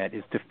the internet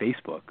is to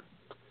Facebook.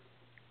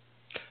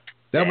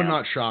 That would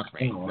not shock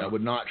me. That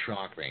would not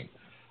shock me.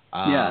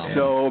 Yeah,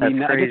 so I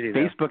mean, crazy,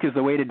 Facebook is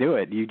the way to do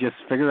it. You just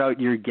figure out,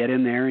 you get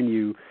in there and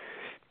you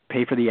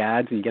pay for the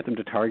ads and you get them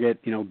to target,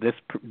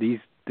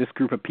 this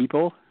group of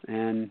people.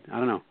 And I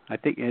don't know. I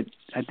think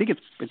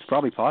it's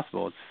probably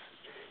possible. It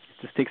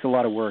just takes a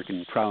lot of work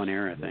and trial and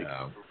error, I think.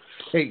 Yeah.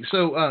 Hey,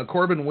 so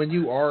Corbin, when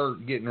you are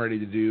getting ready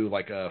to do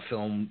like a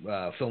film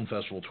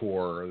festival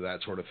tour or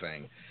that sort of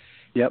thing,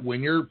 yep.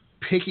 When you're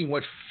picking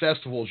what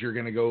festivals you're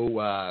going to go,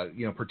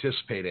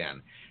 participate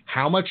in,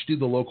 how much do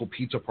the local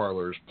pizza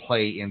parlors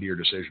play into your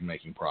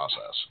decision-making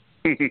process?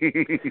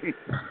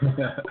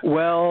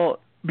 Well,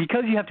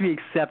 because you have to be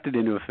accepted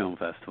into a film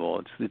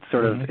festival, it's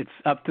sort of it's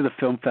up to the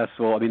film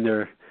festival. I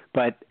mean,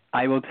 but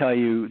I will tell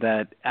you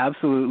that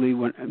absolutely,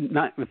 if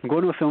I'm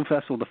going to a film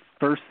festival, the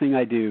first thing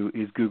I do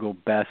is Google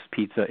best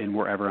pizza in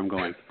wherever I'm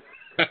going.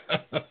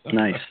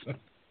 Nice.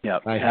 Yeah,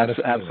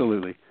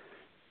 absolutely.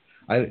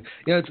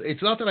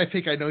 It's not that I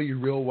think I know you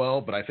real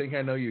well, but I think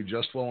I know you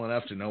just well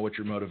enough to know what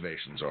your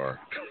motivations are.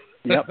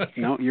 Yep.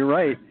 No, you're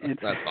right.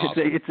 That's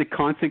awesome. It's a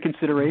constant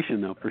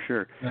consideration, though, for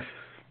sure.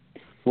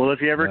 Well,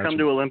 if you ever come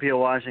to Olympia,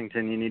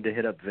 Washington, you need to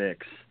hit up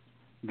Vic's.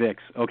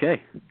 Vic's,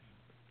 okay.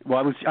 Well,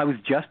 I was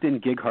just in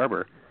Gig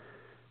Harbor.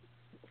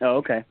 Oh,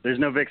 okay. There's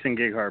no Vic's in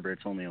Gig Harbor.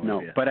 It's only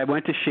Olympia. No, but I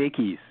went to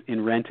Shakey's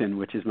in Renton,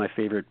 which is my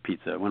favorite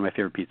pizza, one of my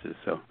favorite pizzas.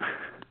 So.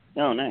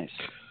 Oh, nice.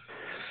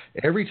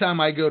 Every time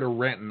I go to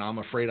Renton, I'm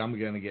afraid I'm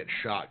going to get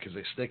shot because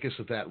they stick us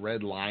at that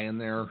Red Lion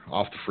there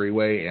off the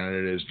freeway, and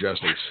it is just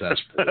a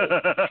cesspool.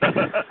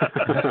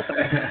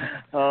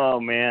 Oh,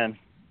 man.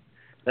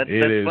 That's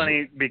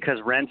funny because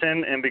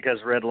Renton and because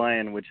Red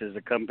Lion, which is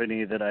a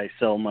company that I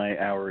sell my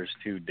hours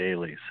to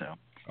daily. So.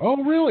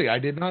 Oh, really? I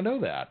did not know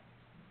that.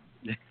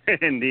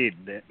 Indeed.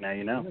 Now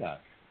you know. Yeah.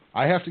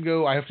 I have to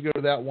go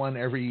to that one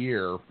every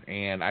year,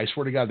 and I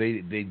swear to God,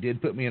 they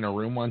did put me in a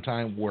room one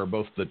time where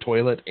both the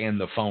toilet and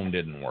the phone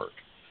didn't work.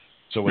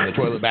 So when the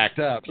toilet backed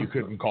up, you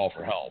couldn't call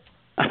for help.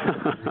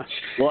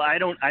 Well, I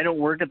don't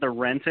work at the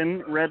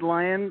Renton Red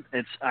Lion.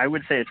 I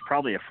would say it's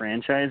probably a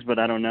franchise, but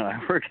I don't know. I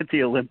work at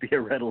the Olympia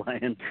Red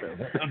Lion. So.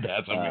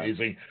 That's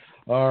amazing.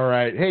 All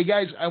right. Hey,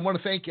 guys, I want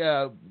to thank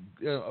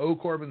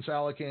Corbin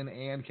Salaken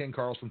and Ken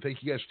Carlson.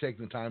 Thank you guys for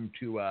taking the time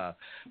to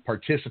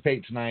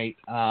participate tonight.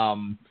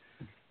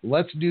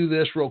 Let's do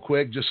this real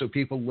quick just so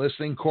people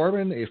listening.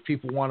 Corbin, if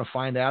people want to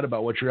find out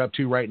about what you're up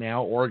to right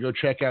now or go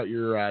check out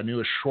your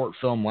newest short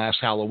film, Last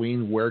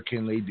Halloween, where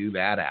can they do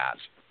that at?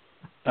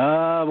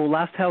 Well,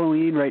 Last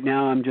Halloween right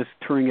now I'm just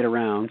touring it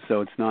around, so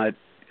it's not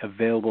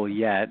available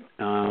yet.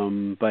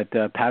 But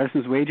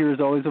Patterson's Wager is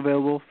always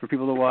available for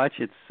people to watch.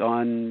 It's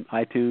on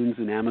iTunes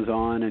and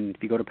Amazon, and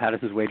if you go to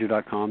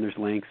pattersonswager.com, there's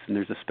links, and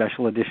there's a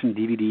special edition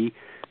DVD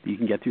that you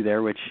can get through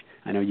there, which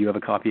I know you have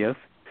a copy of.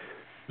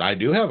 I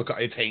do have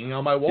it's hanging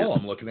on my wall. Yeah.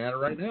 I'm looking at it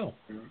right now.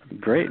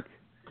 Great.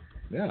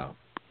 Yeah.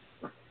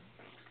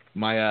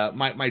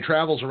 My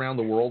travels around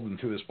the world and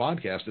through this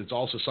podcast, it's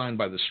also signed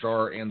by the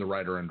star and the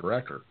writer and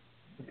director.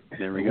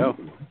 There we go.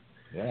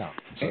 Yeah.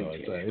 So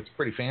it's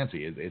pretty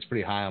fancy. It's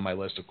pretty high on my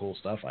list of cool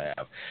stuff I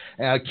have.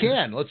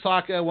 Ken, let's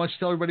talk. Why don't you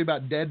tell everybody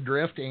about Dead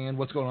Drift and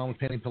what's going on with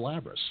Penny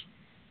Palabras?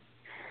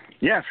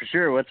 Yeah, for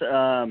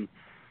sure.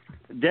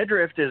 Dead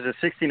Drift is a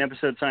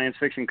 16-episode science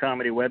fiction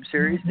comedy web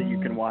series that you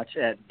can watch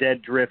at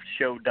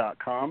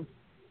deaddriftshow.com.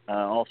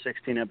 All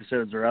 16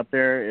 episodes are up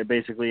there. It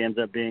basically ends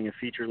up being a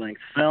feature-length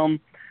film.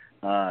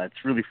 It's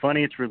really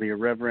funny. It's really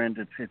irreverent.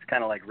 It's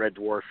kind of like Red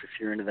Dwarf if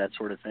you're into that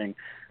sort of thing.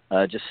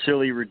 Just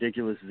silly,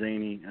 ridiculous,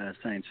 zany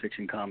science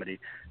fiction comedy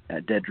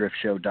at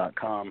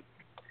deaddriftshow.com.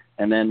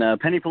 And then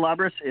Penny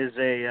Palabras is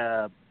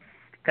a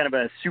kind of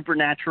a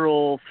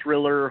supernatural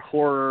thriller,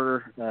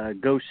 horror,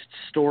 ghost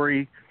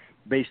story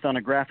based on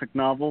a graphic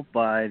novel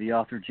by the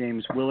author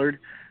James Willard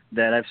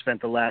that I've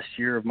spent the last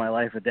year of my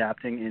life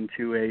adapting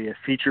into a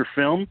feature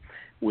film,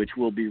 which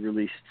will be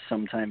released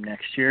sometime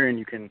next year, and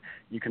you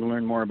can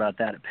learn more about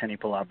that at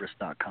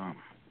pennypalabras.com.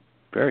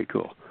 Very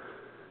cool.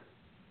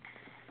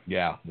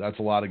 Yeah, that's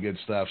a lot of good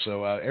stuff.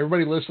 So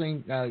everybody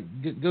listening,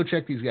 go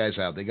check these guys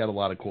out. They got a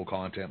lot of cool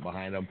content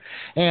behind them,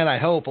 and I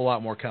hope a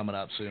lot more coming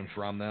up soon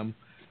from them.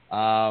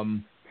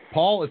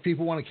 Paul, if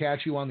people want to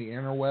catch you on the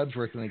interwebs,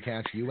 where can they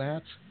catch you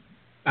at?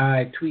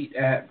 I tweet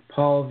at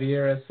Paul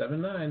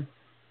Vieira79.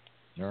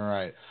 All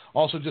right.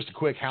 Also, just a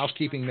quick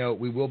housekeeping note: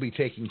 we will be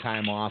taking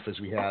time off as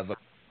we have.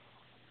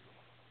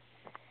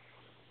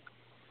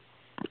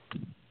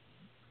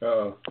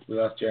 Oh, we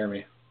lost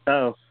Jeremy.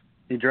 Oh,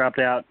 he dropped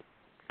out.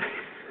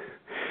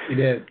 He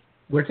did.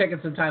 We're taking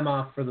some time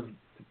off for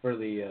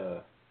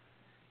the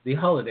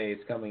holidays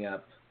coming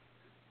up,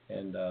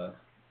 and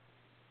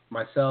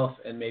myself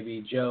and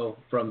maybe Joe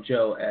from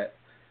Joe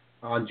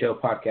on Joe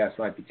Podcast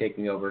might be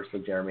taking over, so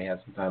Jeremy has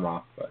some time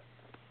off. But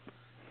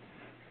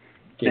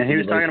and he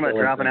was talking about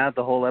dropping out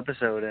the whole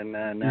episode, and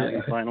now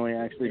he finally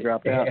actually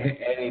dropped out. And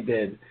he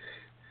did.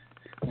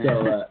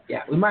 So,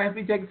 we might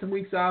be taking some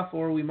weeks off,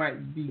 or we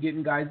might be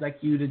getting guys like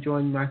you to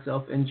join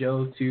myself and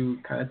Joe to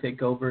kind of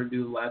take over and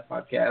do a live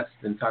podcast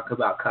and talk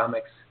about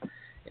comics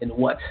and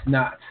what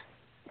not.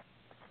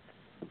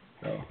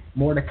 So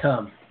more to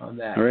come on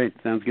that. All right,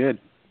 sounds good.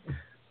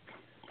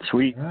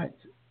 Sweet.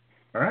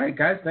 All right,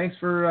 guys. Thanks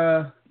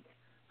for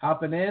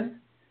hopping in,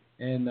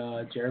 and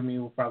Jeremy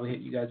will probably hit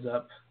you guys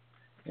up.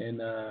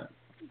 And it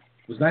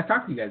was nice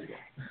talking to you guys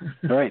again.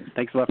 All right,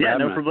 thanks a lot for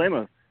having us. Yeah, no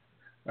problemo.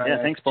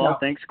 Yeah, thanks, Paul. Ciao.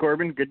 Thanks,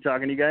 Corbin. Good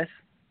talking to you guys.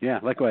 Yeah,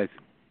 likewise.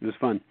 It was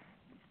fun.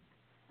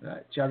 All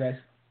right, ciao, guys.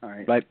 All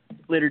right. Bye.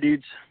 Later,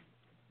 dudes.